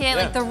Kenny Pickett. Yeah.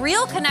 Like the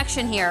real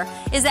connection here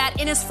is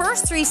that in his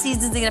first 3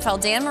 seasons in the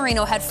NFL, Dan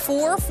Marino had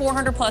 4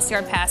 400-plus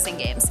yard passing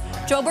games.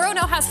 Joe Burrow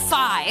now has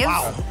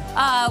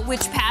 5,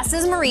 which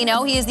passes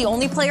Marino. He is the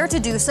only player to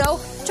do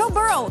so. Joe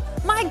Burrow,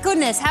 my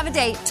goodness, have a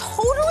day.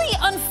 Totally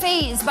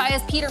unfazed by,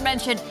 as Peter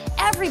mentioned,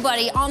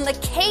 everybody on the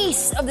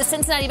case of the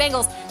Cincinnati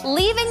Bengals,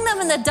 leaving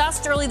them in the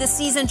dust early this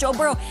season. Joe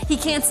Burrow, he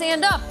can't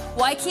stand up.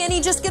 Why can't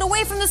he just get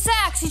away from the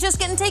sacks? He's just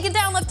getting taken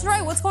down left to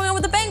right. What's going on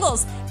with the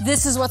Bengals?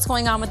 This is what's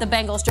going on with the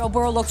Bengals. Joe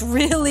Burrow looked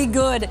really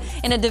good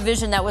in a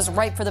division that was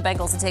ripe for the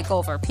Bengals to take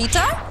over.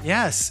 Peter?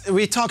 Yes,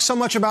 we talked so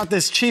much about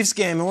this Chiefs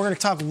game, and we're going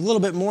to talk a little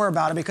bit more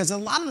about it because a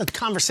lot of the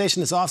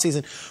conversation this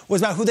offseason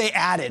was about who they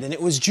added, and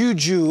it was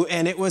Juju,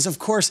 and it was, of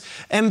course,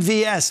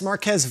 MVS,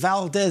 Marquez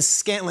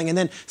Valdez-Scantling, and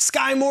then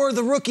Sky Moore,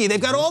 the rookie.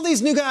 They've got all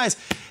these new guys,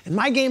 and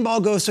my game ball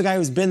goes to a guy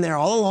who's been there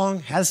all along,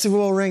 has the Super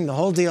Bowl ring, the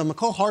whole deal.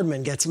 Mecole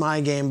Hardman gets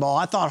my game ball.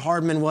 I thought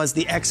Hardman was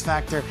the X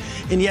factor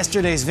in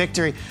yesterday's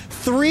victory.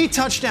 3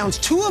 touchdowns,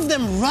 2 of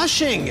them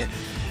rushing.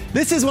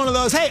 This is one of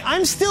those, hey,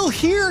 I'm still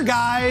here,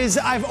 guys.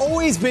 I've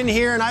always been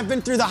here, and I've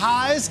been through the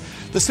highs,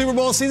 the Super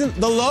Bowl season,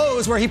 the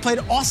lows, where he played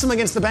awesome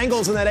against the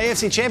Bengals in that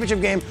AFC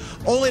Championship game,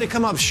 only to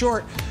come up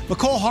short.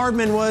 Mecole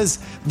Hardman was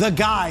the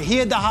guy. He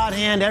had the hot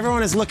hand.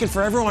 Everyone is looking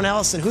for everyone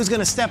else, and who's going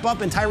to step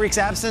up in Tyreek's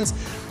absence?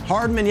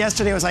 Hardman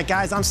yesterday was like,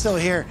 guys, I'm still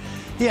here.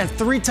 He had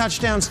 3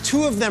 touchdowns,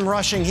 2 of them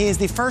rushing. He is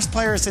the first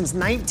player since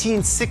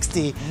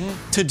 1960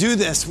 to do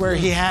this, where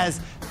he has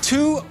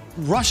 2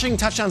 rushing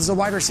touchdowns as a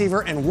wide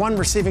receiver and 1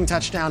 receiving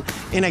touchdown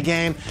in a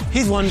game.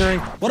 He's wondering,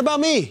 what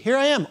about me? Here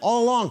I am,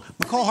 all along.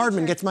 Mecole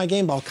Hardman gets my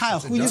game ball. Kyle,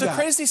 who you got? It's a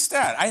crazy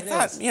stat. I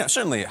thought,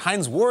 certainly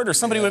Hines Ward or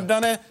somebody would have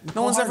done it.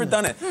 No one's ever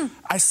done it.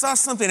 I saw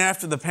something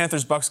after the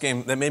Panthers-Bucks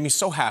game that made me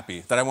so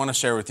happy that I want to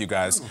share with you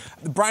guys.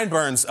 Brian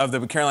Burns of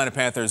the Carolina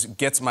Panthers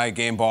gets my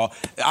game ball,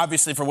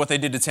 obviously for what they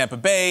did to Tampa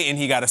Bay, and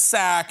he got a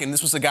sack, and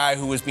this was a guy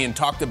who was being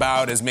talked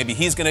about as maybe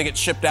he's going to get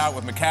shipped out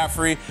with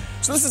McCaffrey.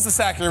 So this is the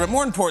sack here, but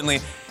more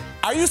importantly,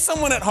 are you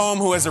someone at home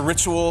who has a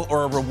ritual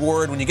or a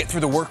reward when you get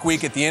through the work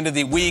week at the end of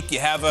the week? You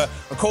have a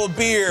cold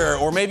beer,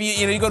 or maybe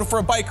you go for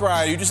a bike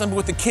ride, or you do something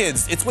with the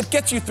kids. It's what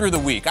gets you through the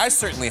week. I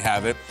certainly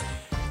have it.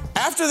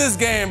 After this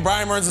game,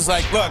 Brian Burns is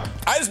like, look,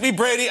 I just beat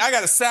Brady. I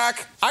got a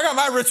sack. I got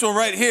my ritual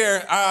right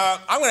here.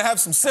 I'm going to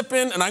have some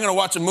sipping, and I'm going to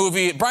watch a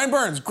movie. Brian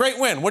Burns, great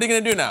win. What are you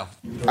going to do now?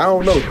 I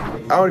don't know.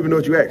 I don't even know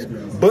what you asked.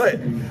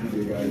 But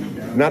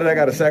now that I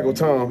got a sack with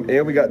Tom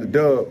and we got the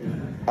dub,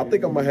 I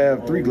think I'm going to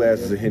have 3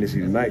 glasses of Hennessy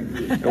tonight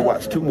and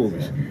watch 2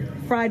 movies.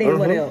 Friday and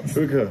what else?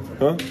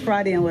 Huh?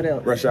 Friday and what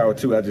else? Rush Hour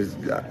 2. I ain't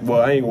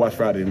going to watch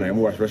Friday tonight. I'm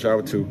going to watch Rush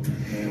Hour 2.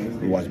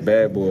 We watch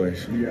Bad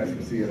Boys 2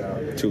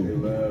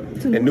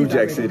 and New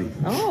Jack City.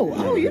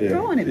 Oh, you're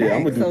throwing it back. Yeah,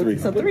 I'm going to do 3.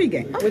 So 3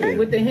 games. Okay.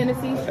 With the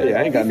Hennessy?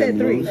 Yeah, I ain't got nothing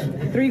to 3.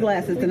 lose. 3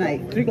 glasses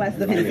tonight. 3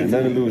 glasses of Hennessy. I ain't got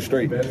nothing to lose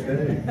straight.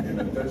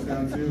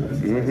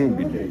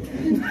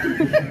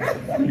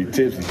 Be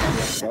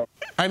tipsy.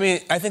 I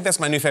mean, I think that's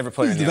my new favorite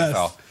player in the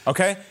NFL.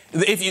 Okay?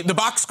 The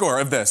box score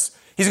of this.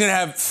 He's going to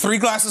have 3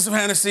 glasses of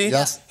Hennessy.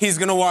 Yes. He's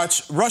going to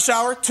watch Rush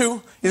Hour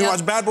 2. He's going to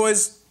watch Bad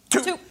Boys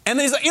 2. And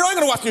then he's like, I'm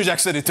going to watch New Jack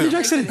City 2. New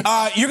Jack City.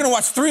 You're going to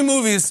watch 3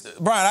 movies.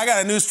 Brian, I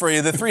got a news for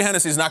you. The 3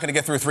 Hennessy is not going to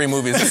get through 3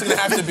 movies. This is going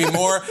to have to be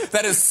more.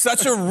 That is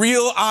such a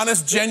real,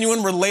 honest, genuine,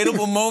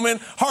 relatable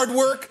moment. Hard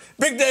work,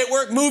 big day at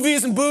work,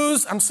 movies and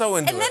booze. I'm so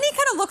into it. And then he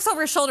kind of looks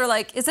over his shoulder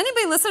like, is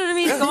anybody listening to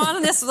me go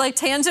on this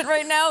tangent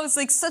right now? It's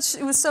like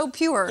it was so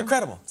pure.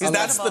 Incredible.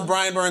 That's the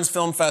Brian Burns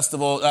Film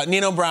Festival.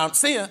 Nino Brown,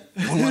 see ya.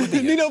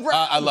 Nino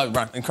Brown. I love it,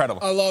 Brian.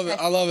 Incredible. I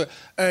love it.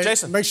 Hey,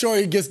 Jason. Make sure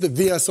he gets the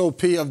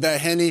VSOP of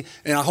that Henny,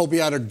 and I hope he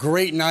had a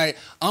great night.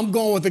 I'm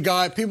going with the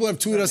guy. People have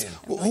tweeted us.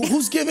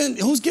 Who's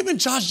giving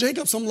Josh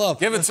Jacobs some love?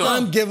 Give it to him.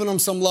 I'm giving him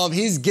some love.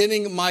 He's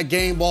getting my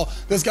game ball.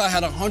 This guy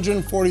had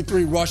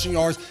 143 rushing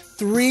yards,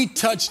 3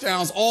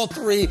 touchdowns, all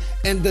 3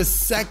 in the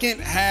second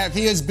half.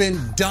 He has been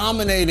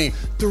dominating.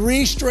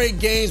 3 straight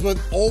games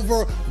with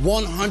over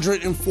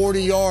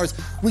 140 yards.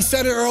 We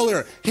said it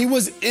earlier. He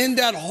was in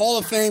that Hall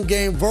of Fame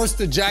game versus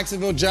the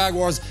Jacksonville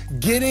Jaguars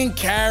getting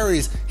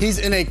carries. He's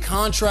in a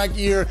contract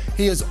year.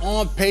 He is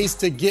on pace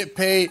to get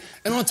paid.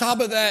 And on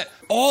top of that,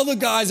 all the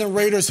guys in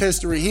Raiders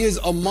history, he is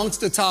amongst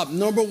the top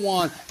number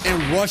 1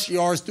 in rush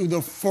yards through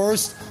the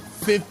first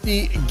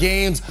 50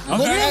 games.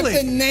 Look at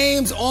the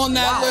names on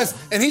that list.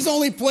 And he's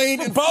only played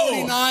in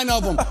 49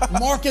 of them.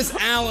 Marcus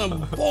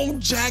Allen, Bo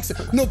Jackson,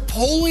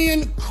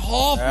 Napoleon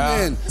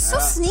Kaufman. So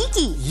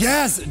sneaky.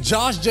 Yes,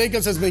 Josh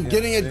Jacobs has been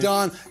getting it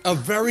done. A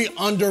very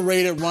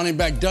underrated running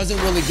back.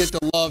 Doesn't really get the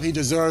love he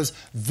deserves.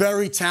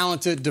 Very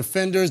talented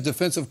defenders,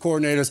 defensive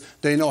coordinators.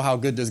 They know how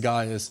good this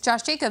guy is.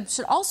 Josh Jacobs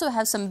should also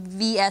have some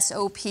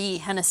VSOP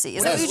Hennessy.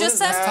 Is that what you just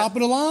said? Top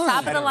of the line.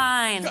 Top of the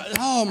line.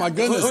 Oh, my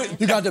goodness.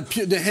 You got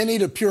the Henny,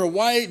 the Pure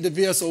White, the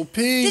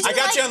VSOP. I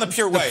got you on the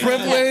Pure White. The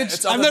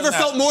privilege. I've never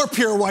felt more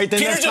pure white than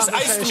Peter this just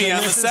iced me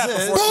on the set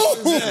before.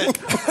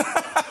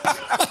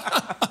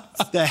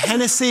 The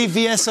Hennessy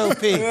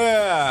VSOP.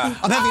 Yeah.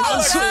 I'm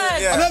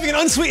having an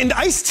unsweetened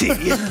iced tea.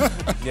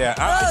 Yeah.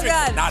 Oh,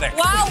 God.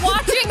 Wow,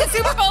 watching the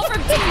Super Bowl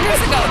from 2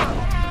 years ago.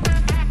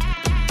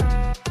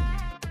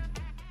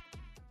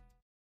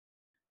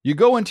 You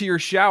go into your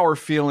shower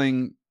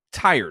feeling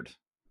tired,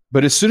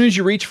 but as soon as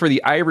you reach for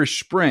the Irish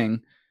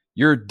Spring,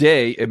 your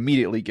day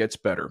immediately gets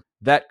better.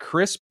 That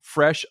crisp,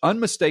 fresh,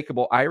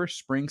 unmistakable Irish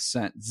Spring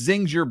scent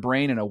zings your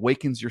brain and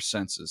awakens your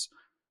senses.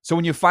 So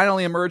when you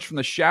finally emerge from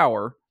the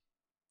shower,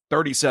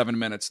 37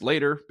 minutes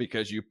later,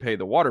 because you pay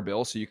the water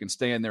bill so you can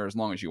stay in there as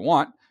long as you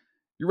want,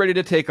 you're ready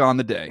to take on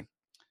the day.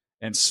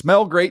 And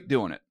smell great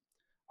doing it.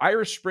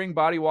 Irish Spring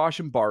Body Wash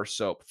and Bar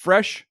Soap.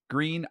 Fresh,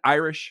 green,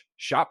 Irish.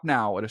 Shop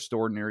now at a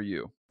store near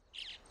you.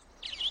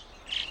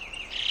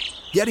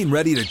 Getting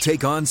ready to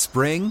take on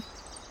spring?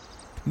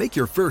 Make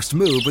your first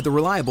move with the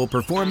reliable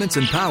performance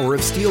and power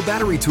of Steel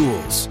battery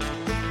tools.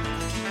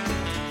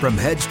 From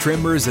hedge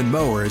trimmers and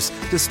mowers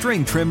to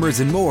string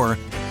trimmers and more,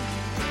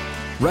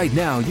 right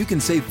now you can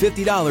save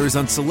 $50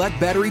 on select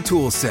battery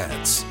tool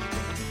sets.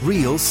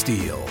 Real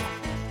Steel.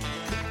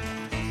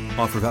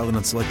 Offer valid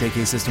on select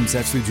AK system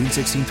sets through June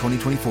 16,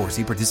 2024.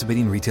 See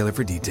participating retailer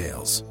for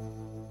details.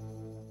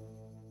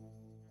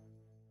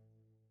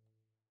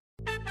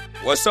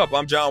 What's up?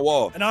 I'm John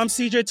Wall. And I'm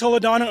CJ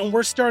Toledano, and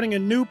we're starting a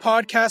new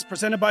podcast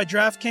presented by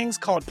DraftKings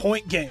called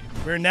Point Game.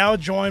 We're now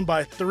joined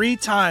by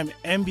 3-time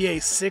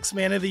NBA Sixth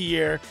Man of the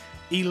Year,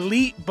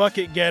 elite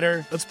bucket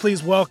getter. Let's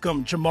please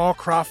welcome Jamal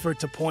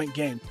Crawford to Point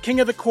Game. King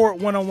of the Court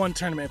one-on-one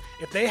tournament.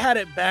 If they had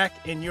it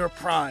back in your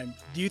prime,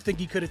 do you think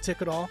you could have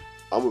took it all?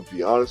 I'm going to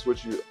be honest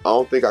with you. I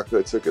don't think I could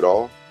have took it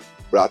all,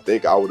 but I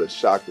think I would have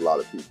shocked a lot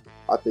of people.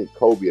 I think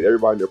Kobe and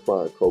everybody in their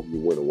prime, Kobe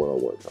would win a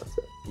one-on-one contest.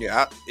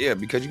 Yeah,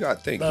 because you got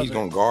to think. He's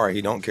going to guard.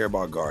 He don't care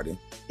about guarding.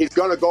 He's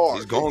going to guard.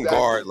 He's going to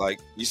guard. Like,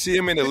 you see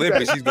him in the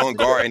Olympics, he's going to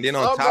guard. And then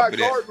on top of that. I'm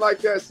not guarding like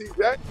that,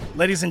 CJ.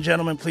 Ladies and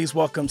gentlemen, please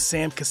welcome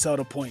Sam Cassell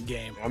to Point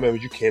Game. I remember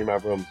you came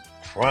out from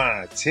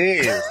prime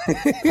 10.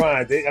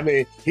 I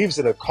mean, he was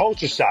in a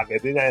culture shock. And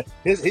then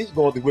he's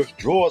going through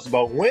withdrawals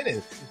about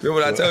winning.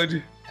 Remember what I told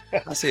you?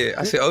 I said,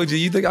 OG,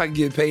 you think I can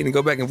get paid and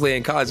go back and play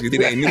in college because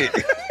it ain't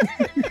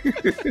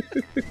it?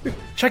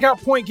 Check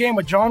out Point Game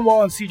with John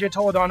Wall and CJ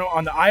Toledano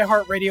on the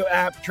iHeartRadio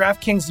app,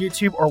 DraftKings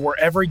YouTube, or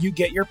wherever you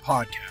get your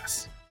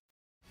podcasts.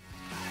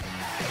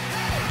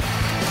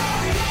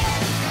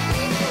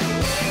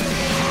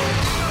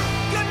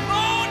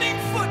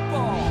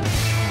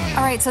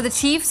 All right, so the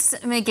Chiefs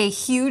make a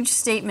huge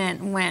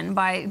statement win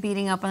by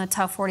beating up on a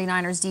tough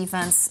 49ers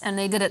defense, and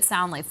they did it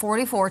soundly.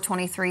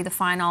 44-23, the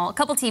final. A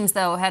couple teams,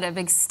 though, had a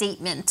big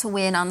statement to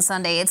win on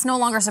Sunday. It's no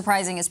longer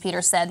surprising, as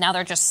Peter said. Now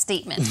they're just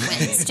statement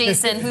wins.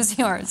 Jason, who's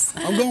yours?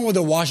 I'm going with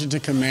the Washington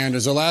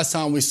Commanders. The last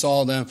time we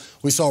saw them,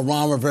 we saw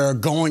Ron Rivera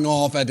going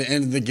off at the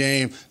end of the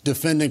game,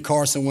 defending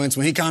Carson Wentz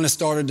when he kind of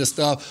started the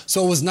stuff.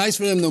 So it was nice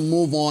for them to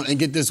move on and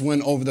get this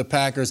win over the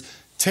Packers.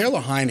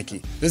 Taylor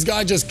Heineke. This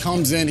guy just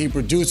comes in, he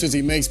produces,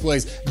 he makes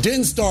plays.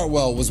 Didn't start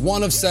well, was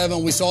 1 of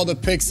 7. We saw the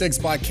pick 6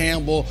 by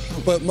Campbell.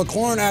 But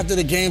McLaurin after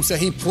the game said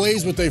he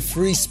plays with a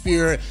free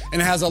spirit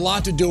and it has a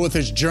lot to do with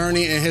his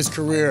journey and his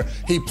career.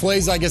 He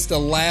plays like it's the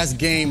last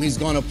game he's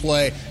going to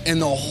play,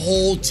 and the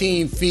whole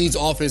team feeds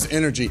off his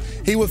energy.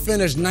 He would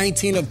finish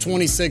 19 of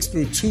 26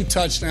 through 2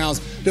 touchdowns.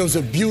 There was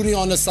a beauty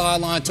on the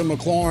sideline to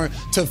McLaurin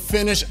to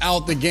finish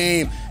out the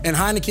game. And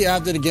Heineke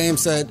after the game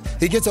said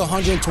he gets a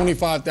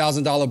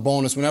 $125,000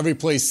 bonus whenever he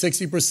plays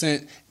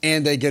 60%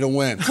 and they get a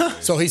win.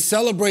 So he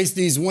celebrates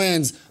these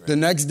wins the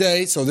next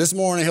day. So this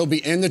morning he'll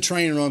be in the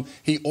training room.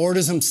 He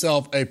orders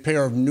himself a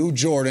pair of new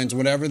Jordans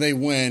whenever they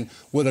win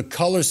with a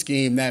color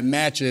scheme that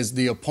matches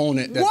the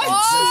opponent.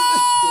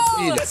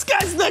 Heineke. This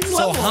guy's next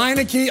So level.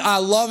 Heineke, I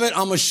love it.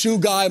 I'm a shoe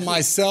guy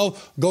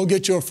myself. Go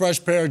get you a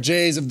fresh pair of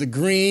J's of the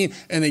green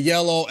and the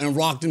yellow and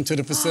rock them to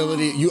the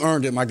facility. You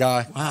earned it, my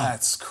guy. Wow,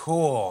 that's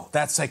cool.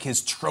 That's like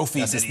his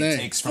trophy that he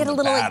takes from Get a the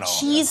little battle. like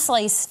cheese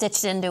slice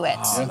stitched into it.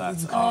 Oh,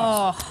 that's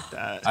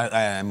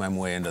awesome. I'm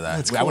way into that.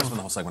 That's I cool. would spend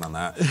the whole segment on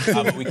that.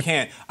 But we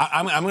can't.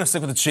 I'm going to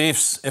stick with the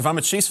Chiefs. If I'm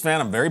a Chiefs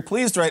fan, I'm very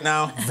pleased right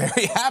now.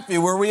 Very happy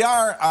where we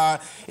are.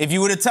 If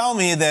you were to tell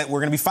me that we're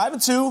going to be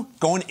 5-2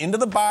 going into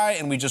the bye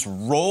and we just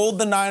rolled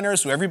the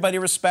Niners, who everybody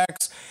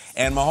respects,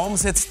 and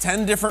Mahomes hits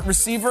 10 different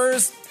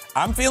receivers,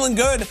 I'm feeling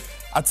good.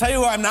 I'll tell you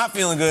who I'm not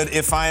feeling good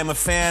if I am a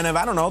fan of,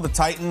 I don't know, the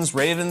Titans,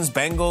 Ravens,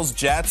 Bengals,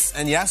 Jets,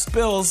 and yes,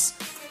 Bills.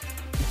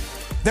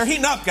 They're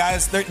heating up,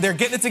 guys. They're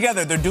getting it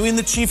together. They're doing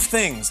the Chief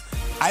things.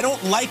 I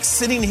don't like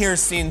sitting here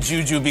seeing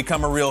Juju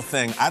become a real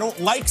thing. I don't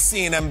like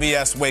seeing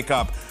MVS wake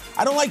up.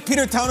 I don't like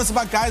Peter telling us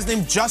about guys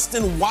named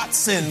Justin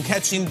Watson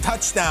catching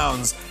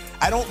touchdowns.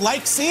 I don't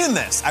like seeing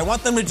this. I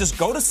want them to just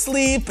go to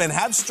sleep and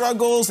have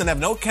struggles and have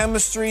no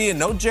chemistry and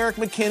no Jerick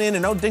McKinnon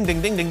and no ding,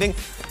 ding, ding, ding, ding.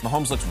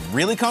 Mahomes looks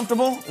really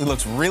comfortable. He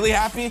looks really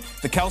happy.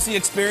 The Kelsey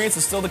experience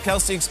is still the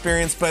Kelsey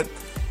experience, but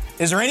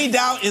is there any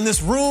doubt in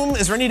this room,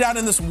 is there any doubt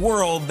in this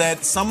world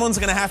that someone's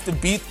going to have to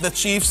beat the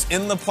Chiefs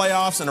in the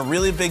playoffs in a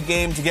really big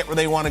game to get where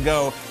they want to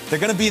go? They're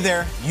going to be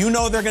there. You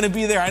know they're going to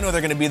be there. I know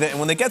they're going to be there. And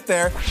when they get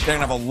there, they're going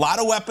to have a lot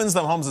of weapons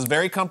that Mahomes is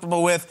very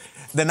comfortable with.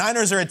 The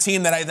Niners are a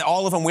team that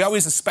all of them, we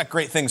always expect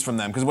great things from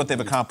them because of what they've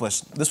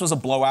accomplished. This was a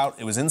blowout.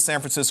 It was in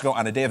San Francisco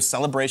on a day of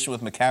celebration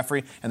with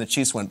McCaffrey, and the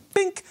Chiefs went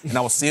bink. And I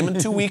will see them in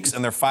 2 weeks,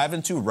 and they're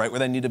 5-2, right where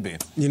they need to be.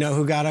 You know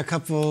who got a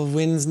couple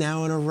wins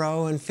now in a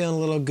row and feeling a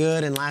little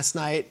good? And last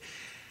night,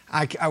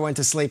 I went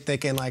to sleep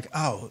thinking, like,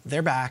 oh,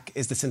 they're back,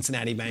 is the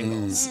Cincinnati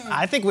Bengals.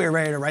 I think we were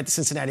ready to write the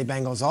Cincinnati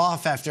Bengals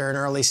off after an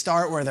early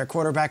start where their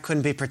quarterback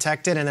couldn't be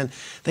protected. And then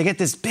they get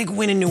this big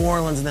win in New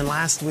Orleans. And then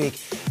last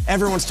week,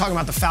 everyone's talking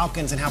about the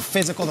Falcons and how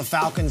physical the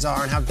Falcons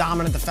are and how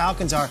dominant the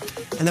Falcons are.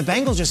 And the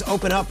Bengals just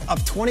open up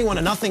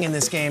 21-0 in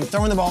this game,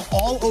 throwing the ball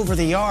all over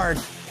the yard.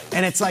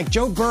 And it's like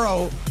Joe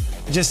Burrow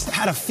just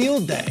had a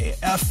field day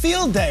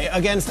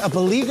against a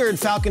beleaguered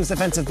Falcons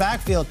defensive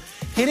backfield,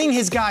 hitting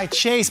his guy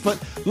Chase. But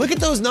look at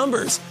those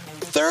numbers.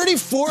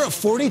 34 of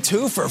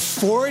 42 for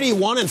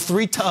 41 and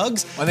 3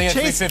 tugs. I think he had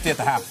 350 at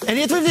the half. And he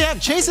had 350 at the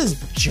half. Chase is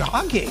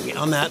jogging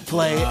on that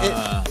play.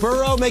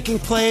 Burrow making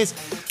plays.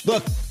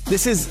 Look,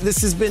 this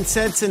has been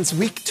said since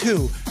week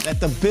 2 that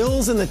the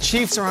Bills and the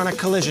Chiefs are on a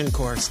collision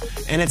course.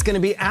 And it's going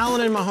to be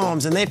Allen and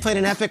Mahomes. And they played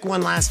an epic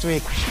one last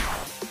week.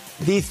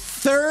 The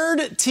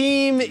third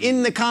team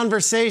in the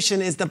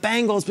conversation is the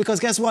Bengals, because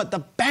guess what? The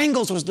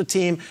Bengals was the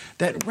team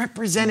that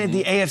represented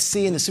the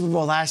AFC in the Super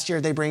Bowl last year.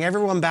 They bring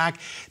everyone back.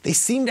 They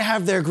seem to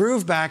have their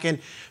groove back.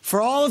 And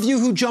for all of you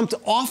who jumped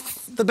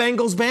off the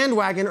Bengals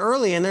bandwagon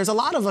early, and there's a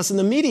lot of us in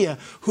the media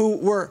who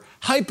were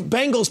hype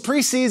Bengals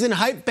preseason,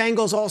 hype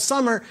Bengals all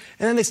summer,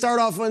 and then they start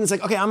off when it's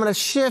like, okay, I'm going to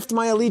shift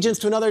my allegiance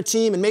to another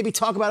team and maybe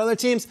talk about other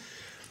teams.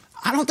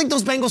 I don't think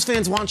those Bengals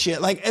fans want you.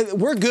 Like,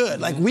 we're good.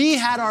 Like, we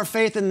had our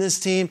faith in this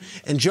team,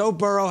 and Joe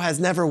Burrow has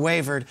never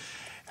wavered.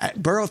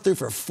 Burrow threw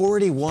for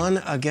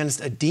 41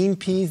 against a Dean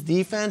Pease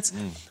defense.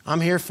 I'm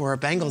here for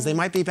it. Bengals, they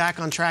might be back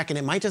on track, and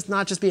it might just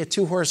not just be a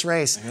 2-horse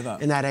race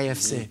in that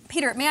AFC.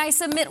 Peter, may I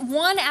submit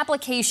one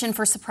application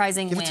for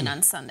surprising win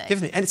on Sunday?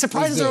 Give me. And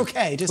surprises are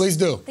okay. Please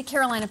do. The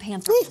Carolina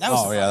Panthers. That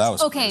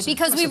was okay,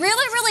 because we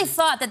really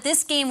thought that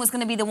this game was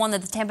going to be the one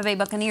that the Tampa Bay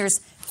Buccaneers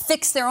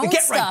fixed their own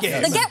stuff.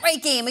 The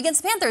get-right game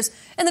against the Panthers.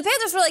 And the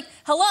Panthers were like,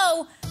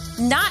 hello,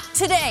 not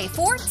today.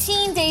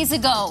 14 days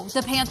ago,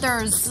 the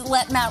Panthers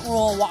let Matt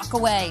Rule walk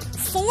away.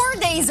 4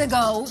 days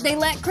ago, they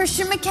let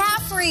Christian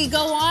McCaffrey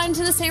go on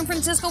to the San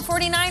Francisco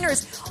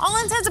 49ers. All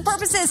intents and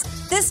purposes,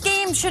 this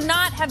game should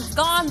not have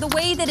gone the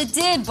way that it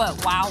did,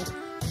 but wow.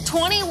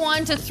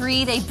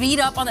 21-3, they beat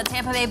up on the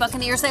Tampa Bay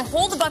Buccaneers. They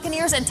hold the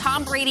Buccaneers and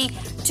Tom Brady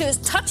to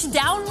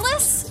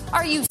touchdownless.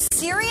 Are you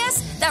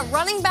serious? That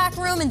running back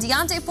room and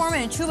Deontay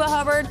Foreman and Chuba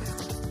Hubbard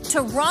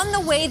to run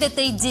the way that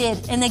they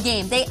did in the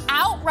game. They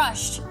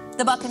outrushed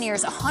the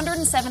Buccaneers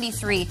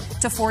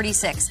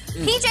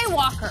 173-46. P.J.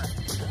 Walker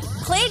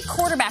played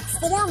quarterback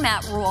for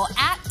Matt Rule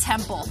at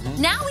Temple.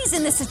 Now he's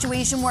in this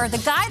situation where the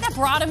guy that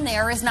brought him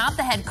there is not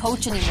the head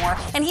coach anymore,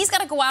 and he's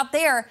got to go out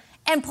there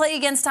and play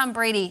against Tom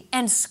Brady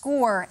and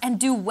score and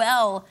do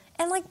well.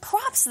 And, like,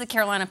 props to the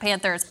Carolina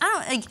Panthers.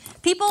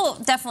 People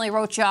definitely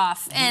wrote you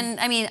off. And,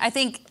 I mean, I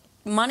think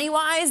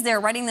money-wise, they're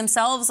writing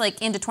themselves,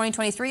 like, into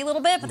 2023 a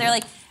little bit. But they're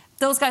like,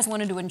 those guys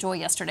wanted to enjoy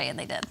yesterday, and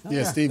they did.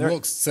 Yeah, Steve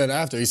Wilkes said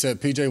after, he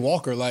said P.J.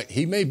 Walker, like,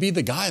 he may be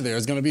the guy there.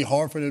 It's going to be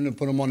hard for them to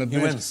put him on the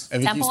bench. Wins.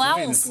 Temple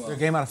Owls. They're a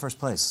game out of first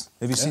place.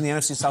 Have you seen the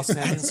NFC South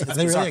standings? Are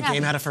they really a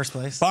game out of first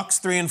place? Bucks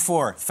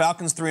 3-4,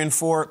 Falcons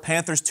 3-4,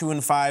 Panthers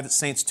 2-5,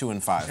 Saints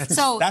 2-5.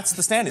 So that's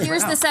the standings.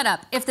 Here's right now. the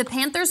setup: if the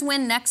Panthers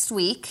win next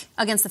week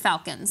against the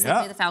Falcons, they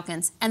play the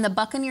Falcons, and the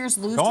Buccaneers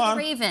lose to the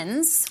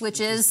Ravens, which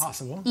is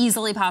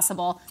easily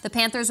possible, the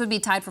Panthers would be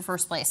tied for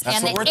first place, That's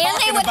and what they we're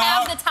talking would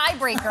about. have the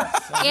tiebreaker.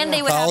 And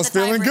Monday without I was the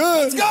feeling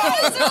good. Let's go.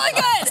 It's really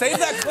good. Save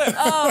that clip.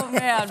 Oh,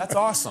 man. That's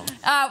awesome.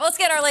 Let's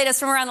get our latest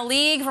from around the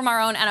league from our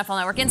own NFL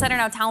Network insider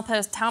now, Tom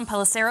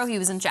Pelissero. He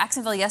was in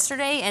Jacksonville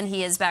yesterday, and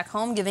he is back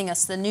home giving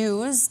us the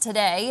news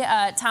today.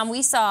 Tom,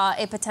 we saw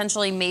a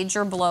potentially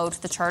major blow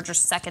to the Chargers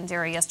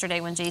secondary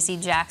yesterday when J.C.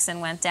 Jackson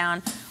went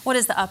down. What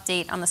is the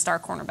update on the star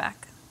cornerback?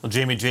 Well,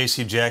 Jamie,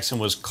 J.C. Jackson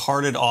was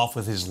carted off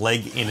with his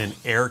leg in an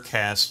air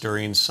cast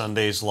during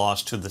Sunday's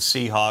loss to the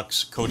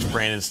Seahawks. Coach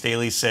Brandon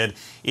Staley said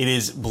it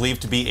is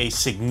believed to be a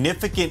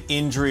significant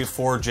injury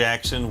for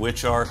Jackson,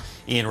 which Ian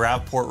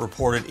Rappaport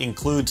reported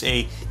includes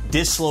a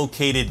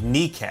dislocated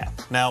kneecap.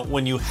 Now,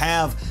 when you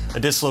have a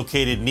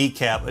dislocated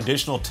kneecap,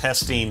 additional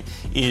testing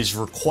is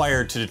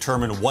required to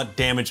determine what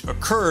damage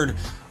occurred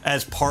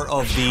as part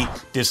of the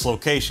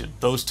dislocation.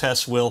 Those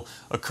tests will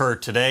occur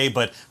today,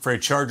 but for a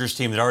Chargers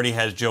team that already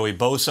has Joey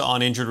Bosa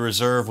on injured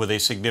reserve with a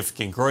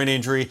significant groin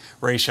injury,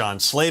 Rashawn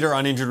Slater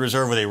on injured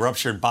reserve with a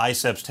ruptured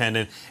biceps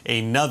tendon,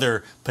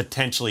 another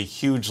potentially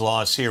huge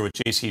loss here with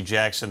J.C.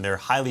 Jackson, their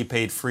highly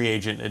paid free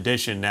agent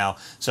addition, now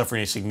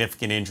suffering a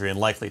significant injury and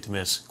likely to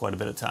miss quite a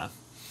bit of time.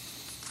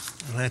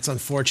 Well, that's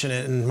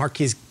unfortunate, and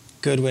Marquise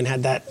Goodwin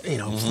had that,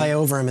 play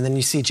over him, and then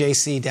you see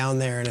J.C. down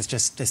there, and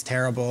it's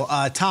terrible.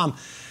 Tom,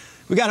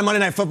 we got a Monday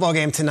Night Football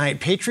game tonight,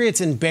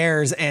 Patriots and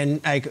Bears, and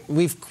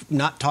we've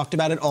not talked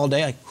about it all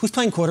day. Who's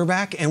playing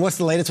quarterback, and what's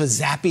the latest with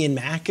Zappe and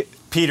Mac?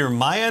 Peter,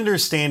 my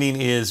understanding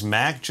is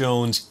Mac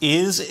Jones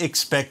is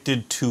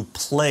expected to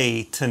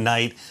play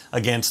tonight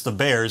against the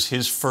Bears,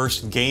 his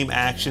first game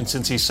action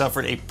since he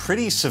suffered a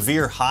pretty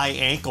severe high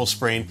ankle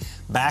sprain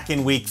back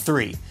in Week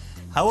 3.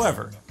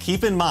 However,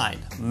 keep in mind,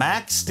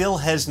 Mac still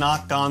has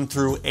not gone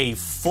through a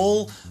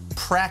full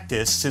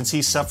practice since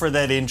he suffered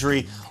that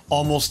injury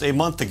almost a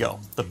month ago.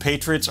 The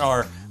Patriots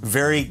are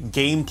very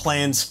game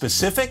plan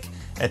specific.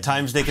 At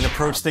times they can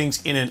approach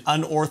things in an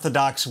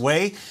unorthodox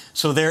way.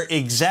 So their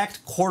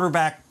exact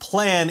quarterback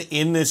plan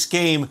in this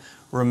game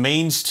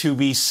remains to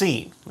be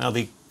seen. Now,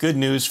 the good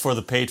news for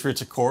the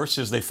Patriots, of course,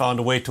 is they found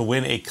a way to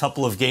win a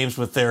couple of games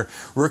with their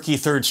rookie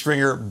third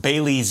stringer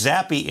Bailey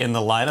Zappe in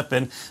the lineup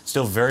and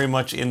still very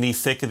much in the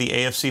thick of the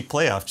AFC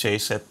playoff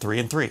chase at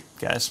 3-3.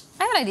 Guys?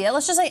 I have an idea.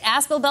 Let's just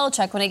ask Bill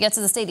Belichick when he gets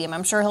to the stadium.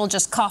 I'm sure he'll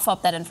just cough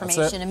up that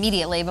information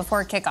immediately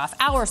before kickoff,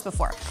 hours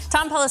before.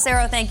 Tom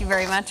Pelissero, thank you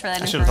very much for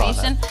that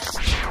information.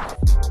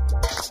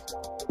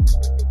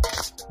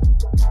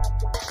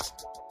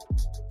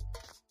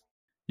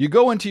 You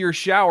go into your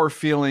shower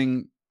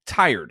feeling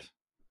tired,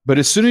 but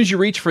as soon as you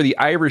reach for the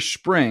Irish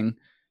Spring,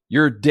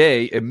 your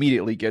day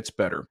immediately gets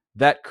better.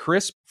 That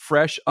crisp,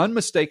 fresh,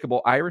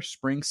 unmistakable Irish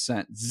Spring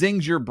scent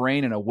zings your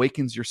brain and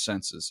awakens your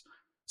senses.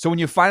 So when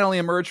you finally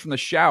emerge from the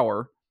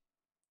shower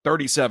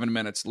 37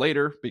 minutes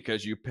later,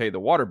 because you pay the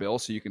water bill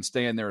so you can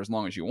stay in there as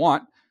long as you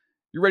want,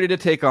 you're ready to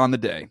take on the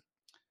day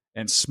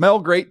and smell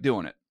great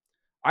doing it.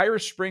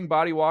 Irish Spring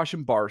Body Wash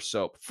and Bar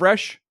Soap.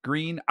 Fresh,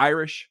 green,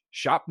 Irish.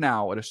 Shop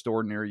now at a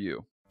store near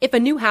you. If a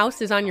new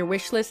house is on your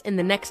wish list in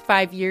the next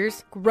 5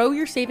 years, grow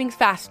your savings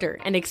faster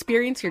and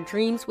experience your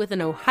dreams with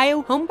an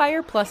Ohio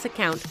Homebuyer Plus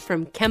account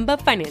from Kemba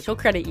Financial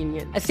Credit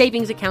Union. A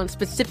savings account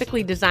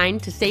specifically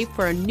designed to save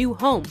for a new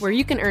home where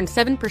you can earn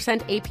 7%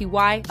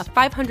 APY,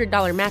 a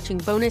 $500 matching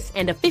bonus,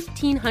 and a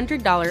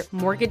 $1,500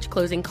 mortgage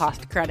closing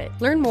cost credit.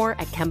 Learn more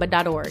at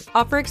Kemba.org.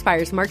 Offer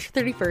expires March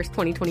 31st,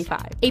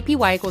 2025.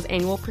 APY equals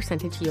annual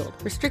percentage yield.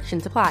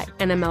 Restrictions apply.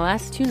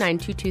 NMLS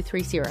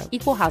 292230.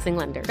 Equal housing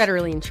lender.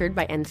 Federally insured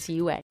by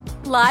NCUA.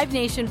 Live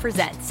Nation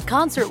presents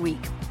Concert Week.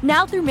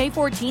 Now through May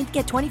 14th,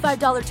 get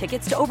 $25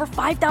 tickets to over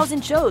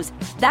 5,000 shows.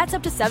 That's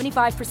up to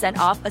 75%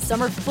 off a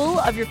summer full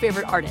of your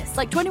favorite artists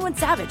like 21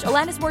 Savage,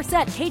 Alanis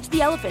Morissette, Cage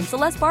the Elephant,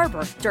 Celeste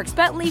Barber, Dierks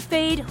Bentley,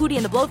 Fade, Hootie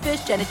and the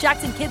Blowfish, Janet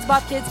Jackson, Kids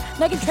Bop Kids,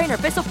 Meghan Trainor,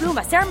 Bissell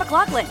Pluma, Sarah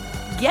McLachlan.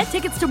 Get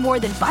tickets to more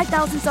than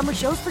 5,000 summer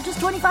shows for just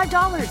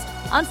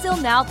 $25. On sale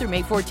now through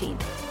May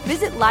 14th.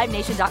 Visit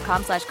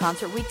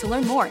LiveNation.com/Concert Week to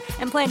learn more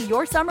and plan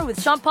your summer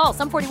with Sean Paul,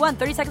 Sum 41,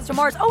 30 Seconds to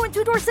Mars, and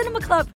Two Door Cinema Club.